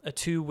 A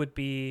 2 would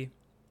be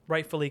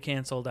rightfully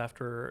canceled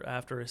after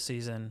a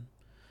season.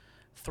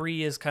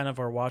 3 is kind of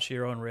our watch at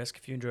your own risk.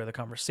 If you enjoy the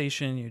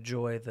conversation, you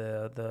enjoy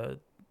the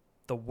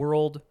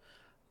world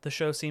the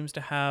show seems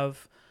to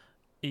have,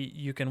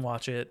 you can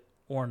watch it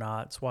or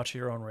not. It's watch at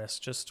your own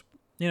risk. Just,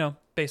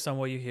 based on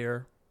what you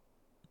hear,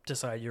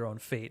 decide your own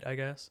fate, I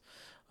guess.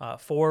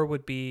 4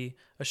 would be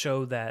a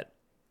show that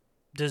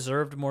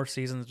deserved more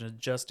seasons and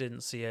just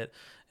didn't see it.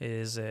 It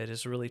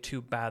is really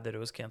too bad that it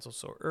was canceled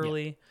so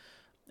early.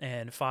 Yeah.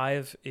 And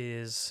 5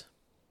 is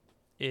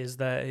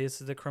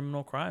the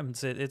criminal crime.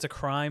 It's a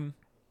crime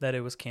that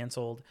it was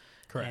canceled.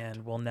 Correct.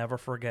 And we'll never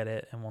forget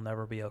it, and we'll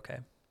never be okay.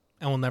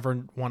 And we'll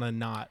never want to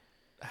not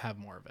have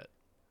more of it.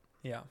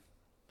 Yeah.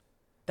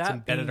 It's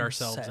embedded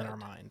ourselves in our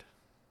mind.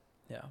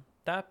 Yeah.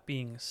 That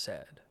being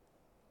said,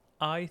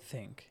 I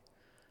think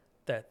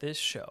that this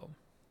show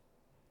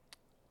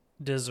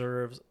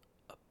deserves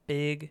a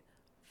big,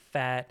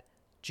 fat,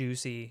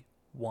 juicy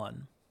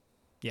 1.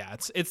 Yeah,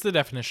 it's the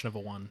definition of a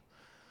 1.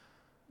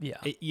 Yeah.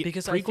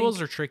 Because prequels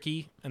are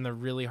tricky, and they're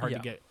really hard to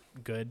get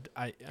good.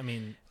 I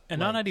mean...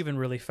 And I'm not even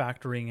really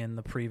factoring in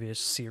the previous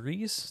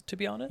series, to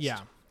be honest. Yeah.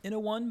 In a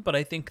 1, but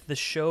I think the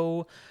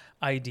show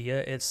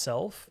idea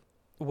itself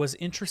was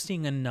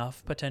interesting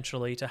enough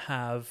potentially to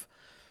have,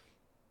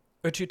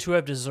 or to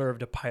have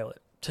deserved a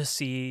pilot to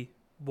see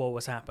what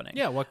was happening.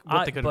 Yeah, what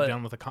they could have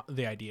done with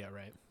the idea,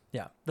 right?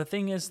 Yeah. The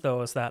thing is,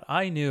 though, is that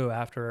I knew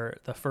after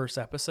the first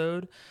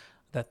episode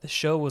that the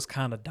show was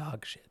kind of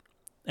dog shit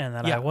and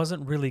that I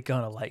wasn't really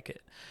going to like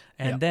it.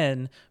 And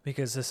then,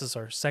 because this is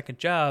our second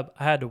job,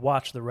 I had to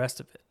watch the rest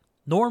of it.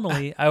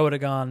 Normally, I would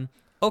have gone,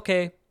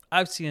 okay,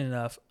 I've seen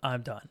enough,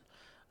 I'm done.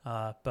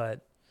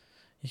 But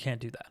you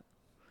can't do that.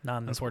 Not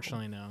in this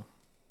Unfortunately, no.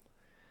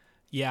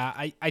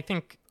 Yeah, I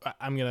think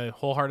I'm going to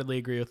wholeheartedly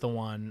agree with the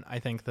 1. I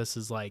think this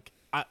is like,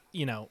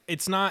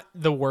 it's not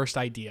the worst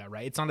idea,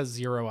 right? It's not a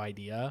 0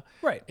 idea.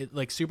 Right.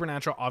 Like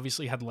Supernatural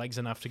obviously had legs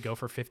enough to go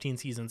for 15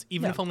 seasons.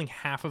 Even if only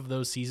half of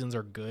those seasons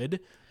are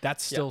good,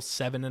 that's still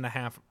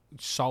 7.5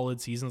 solid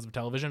seasons of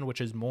television,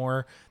 which is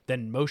more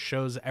than most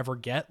shows ever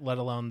get, let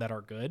alone that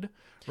are good,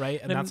 right?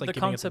 And that's like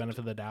giving it the benefit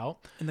of the doubt.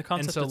 And the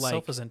concept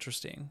itself is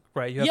interesting,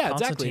 right? You have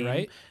Constantine, exactly,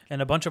 right? And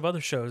a bunch of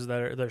other shows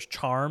there's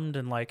Charmed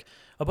and like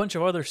a bunch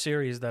of other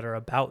series that are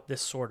about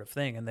this sort of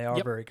thing, and they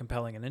are very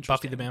compelling and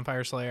interesting. Buffy the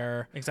Vampire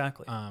Slayer,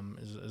 exactly,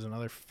 is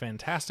another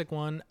fantastic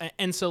one.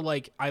 And so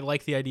like I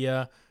like the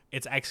idea.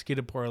 It's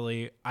executed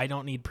poorly. I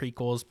don't need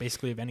prequels,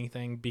 basically, of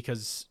anything,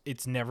 because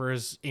it's never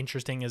as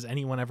interesting as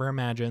anyone ever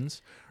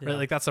imagines. Right?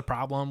 Like that's the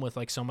problem with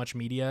like so much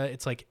media.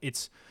 It's like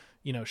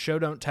show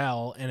don't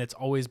tell, and it's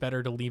always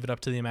better to leave it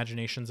up to the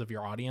imaginations of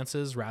your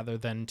audiences rather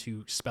than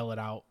to spell it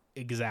out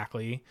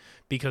exactly,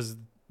 because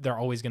they're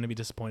always going to be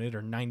disappointed,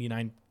 or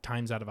 99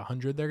 times out of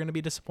 100 they're going to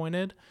be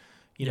disappointed.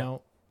 You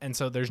know, and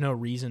so there's no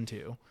reason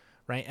to,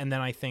 right? And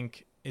then I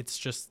think it's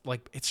just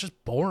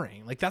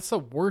boring. Like that's the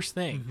worst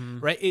thing,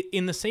 right?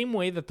 In the same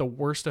way that the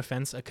worst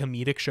offense a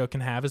comedic show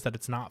can have is that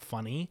it's not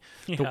funny.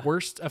 The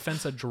worst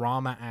offense a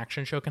drama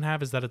action show can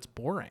have is that it's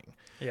boring.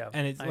 Yeah,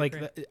 and it's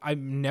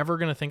I'm never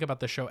gonna think about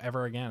the show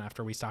ever again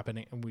after we stop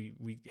it and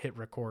we hit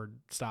record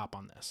stop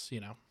on this.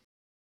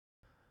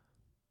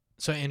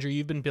 So Andrew,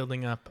 you've been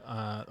building up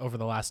over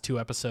the last 2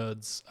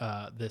 episodes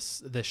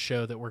this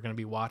show that we're going to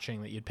be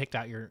watching, that you'd picked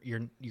out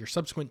your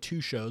subsequent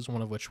 2 shows,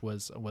 one of which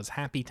was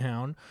Happy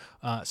Town.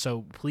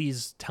 So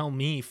please tell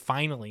me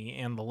finally,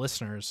 and the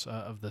listeners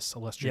of this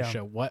illustrious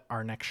show, what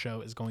our next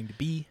show is going to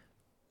be.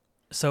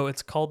 So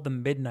it's called The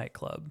Midnight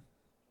Club.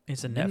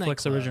 It's a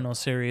Netflix original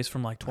series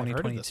from like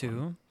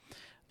 2022.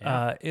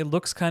 It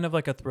looks kind of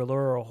like a thriller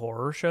or a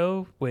horror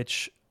show,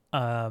 which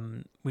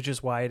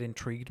is why it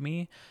intrigued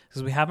me,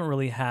 because we haven't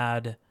really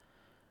had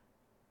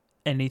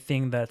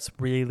anything that's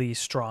really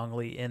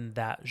strongly in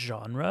that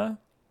genre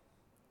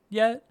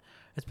yet.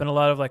 It's been a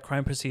lot of like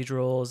crime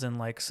procedurals, and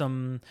like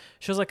some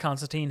shows like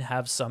Constantine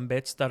have some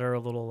bits that are a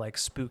little like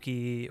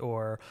spooky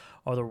or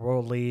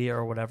otherworldly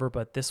or whatever,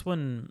 but this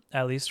one,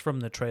 at least from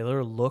the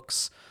trailer,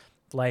 looks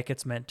like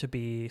it's meant to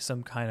be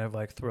some kind of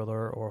like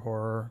thriller or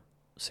horror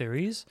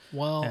series.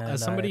 Well,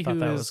 as somebody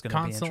who is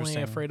constantly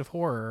afraid of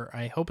horror,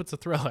 I hope it's a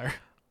thriller.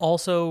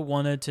 Also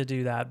wanted to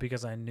do that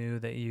because I knew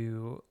that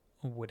you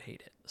would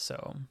hate it.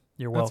 So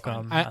you're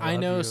welcome. I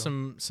know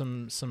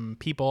some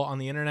people on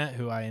the internet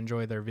who I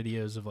enjoy their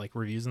videos of like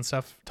reviews and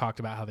stuff talked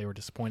about how they were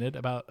disappointed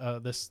about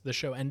the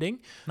show ending.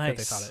 Nice. That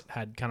they thought it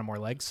had kind of more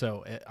legs.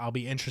 So I'll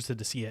be interested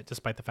to see it,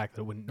 despite the fact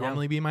that it wouldn't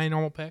normally be my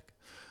normal pick.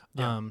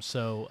 Yeah.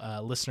 So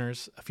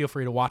listeners, feel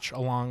free to watch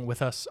along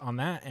with us on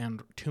that,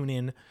 and tune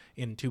in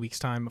 2 weeks'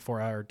 time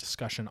for our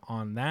discussion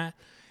on that.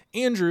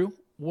 Andrew,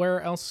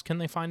 where else can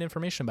they find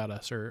information about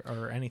us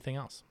or anything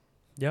else?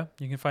 Yeah,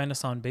 you can find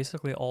us on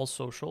basically all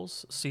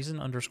socials,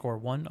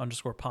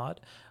 season_1_pod,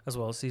 as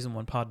well as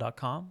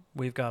season1pod.com.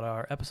 We've got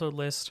our episode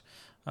list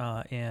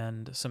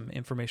and some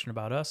information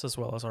about us, as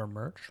well as our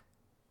merch.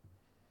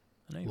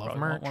 I know you love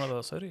merch. Want one of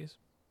those hoodies.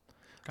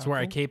 That's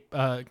where cool.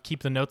 I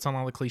keep the notes on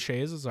all the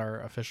cliches is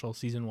our official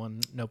season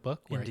 1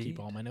 notebook, where I keep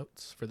all my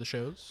notes for the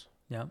shows.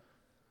 Yeah.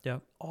 Yeah.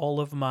 All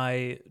of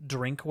my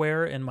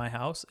drinkware in my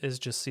house is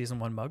just season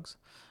 1 mugs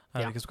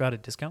because we've got a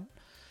discount.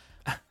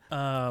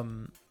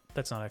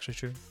 That's not actually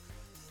true,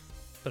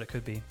 but it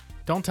could be.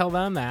 Don't tell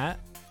them that.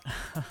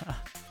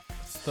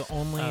 the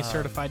only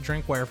certified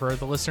drinkware for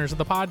the listeners of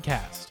the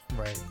podcast.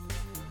 Right.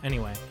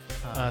 Anyway,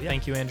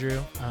 thank you,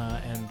 Andrew,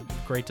 and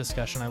great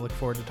discussion. I look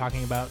forward to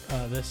talking about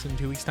this in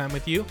 2 weeks' time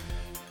with you.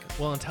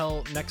 Well,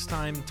 until next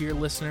time, dear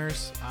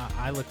listeners,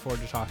 I look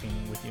forward to talking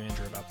with you,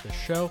 Andrew, about this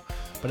show.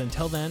 But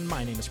until then,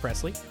 my name is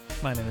Presley.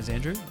 My name is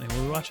Andrew, and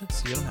we'll watch it.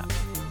 See you on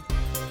that.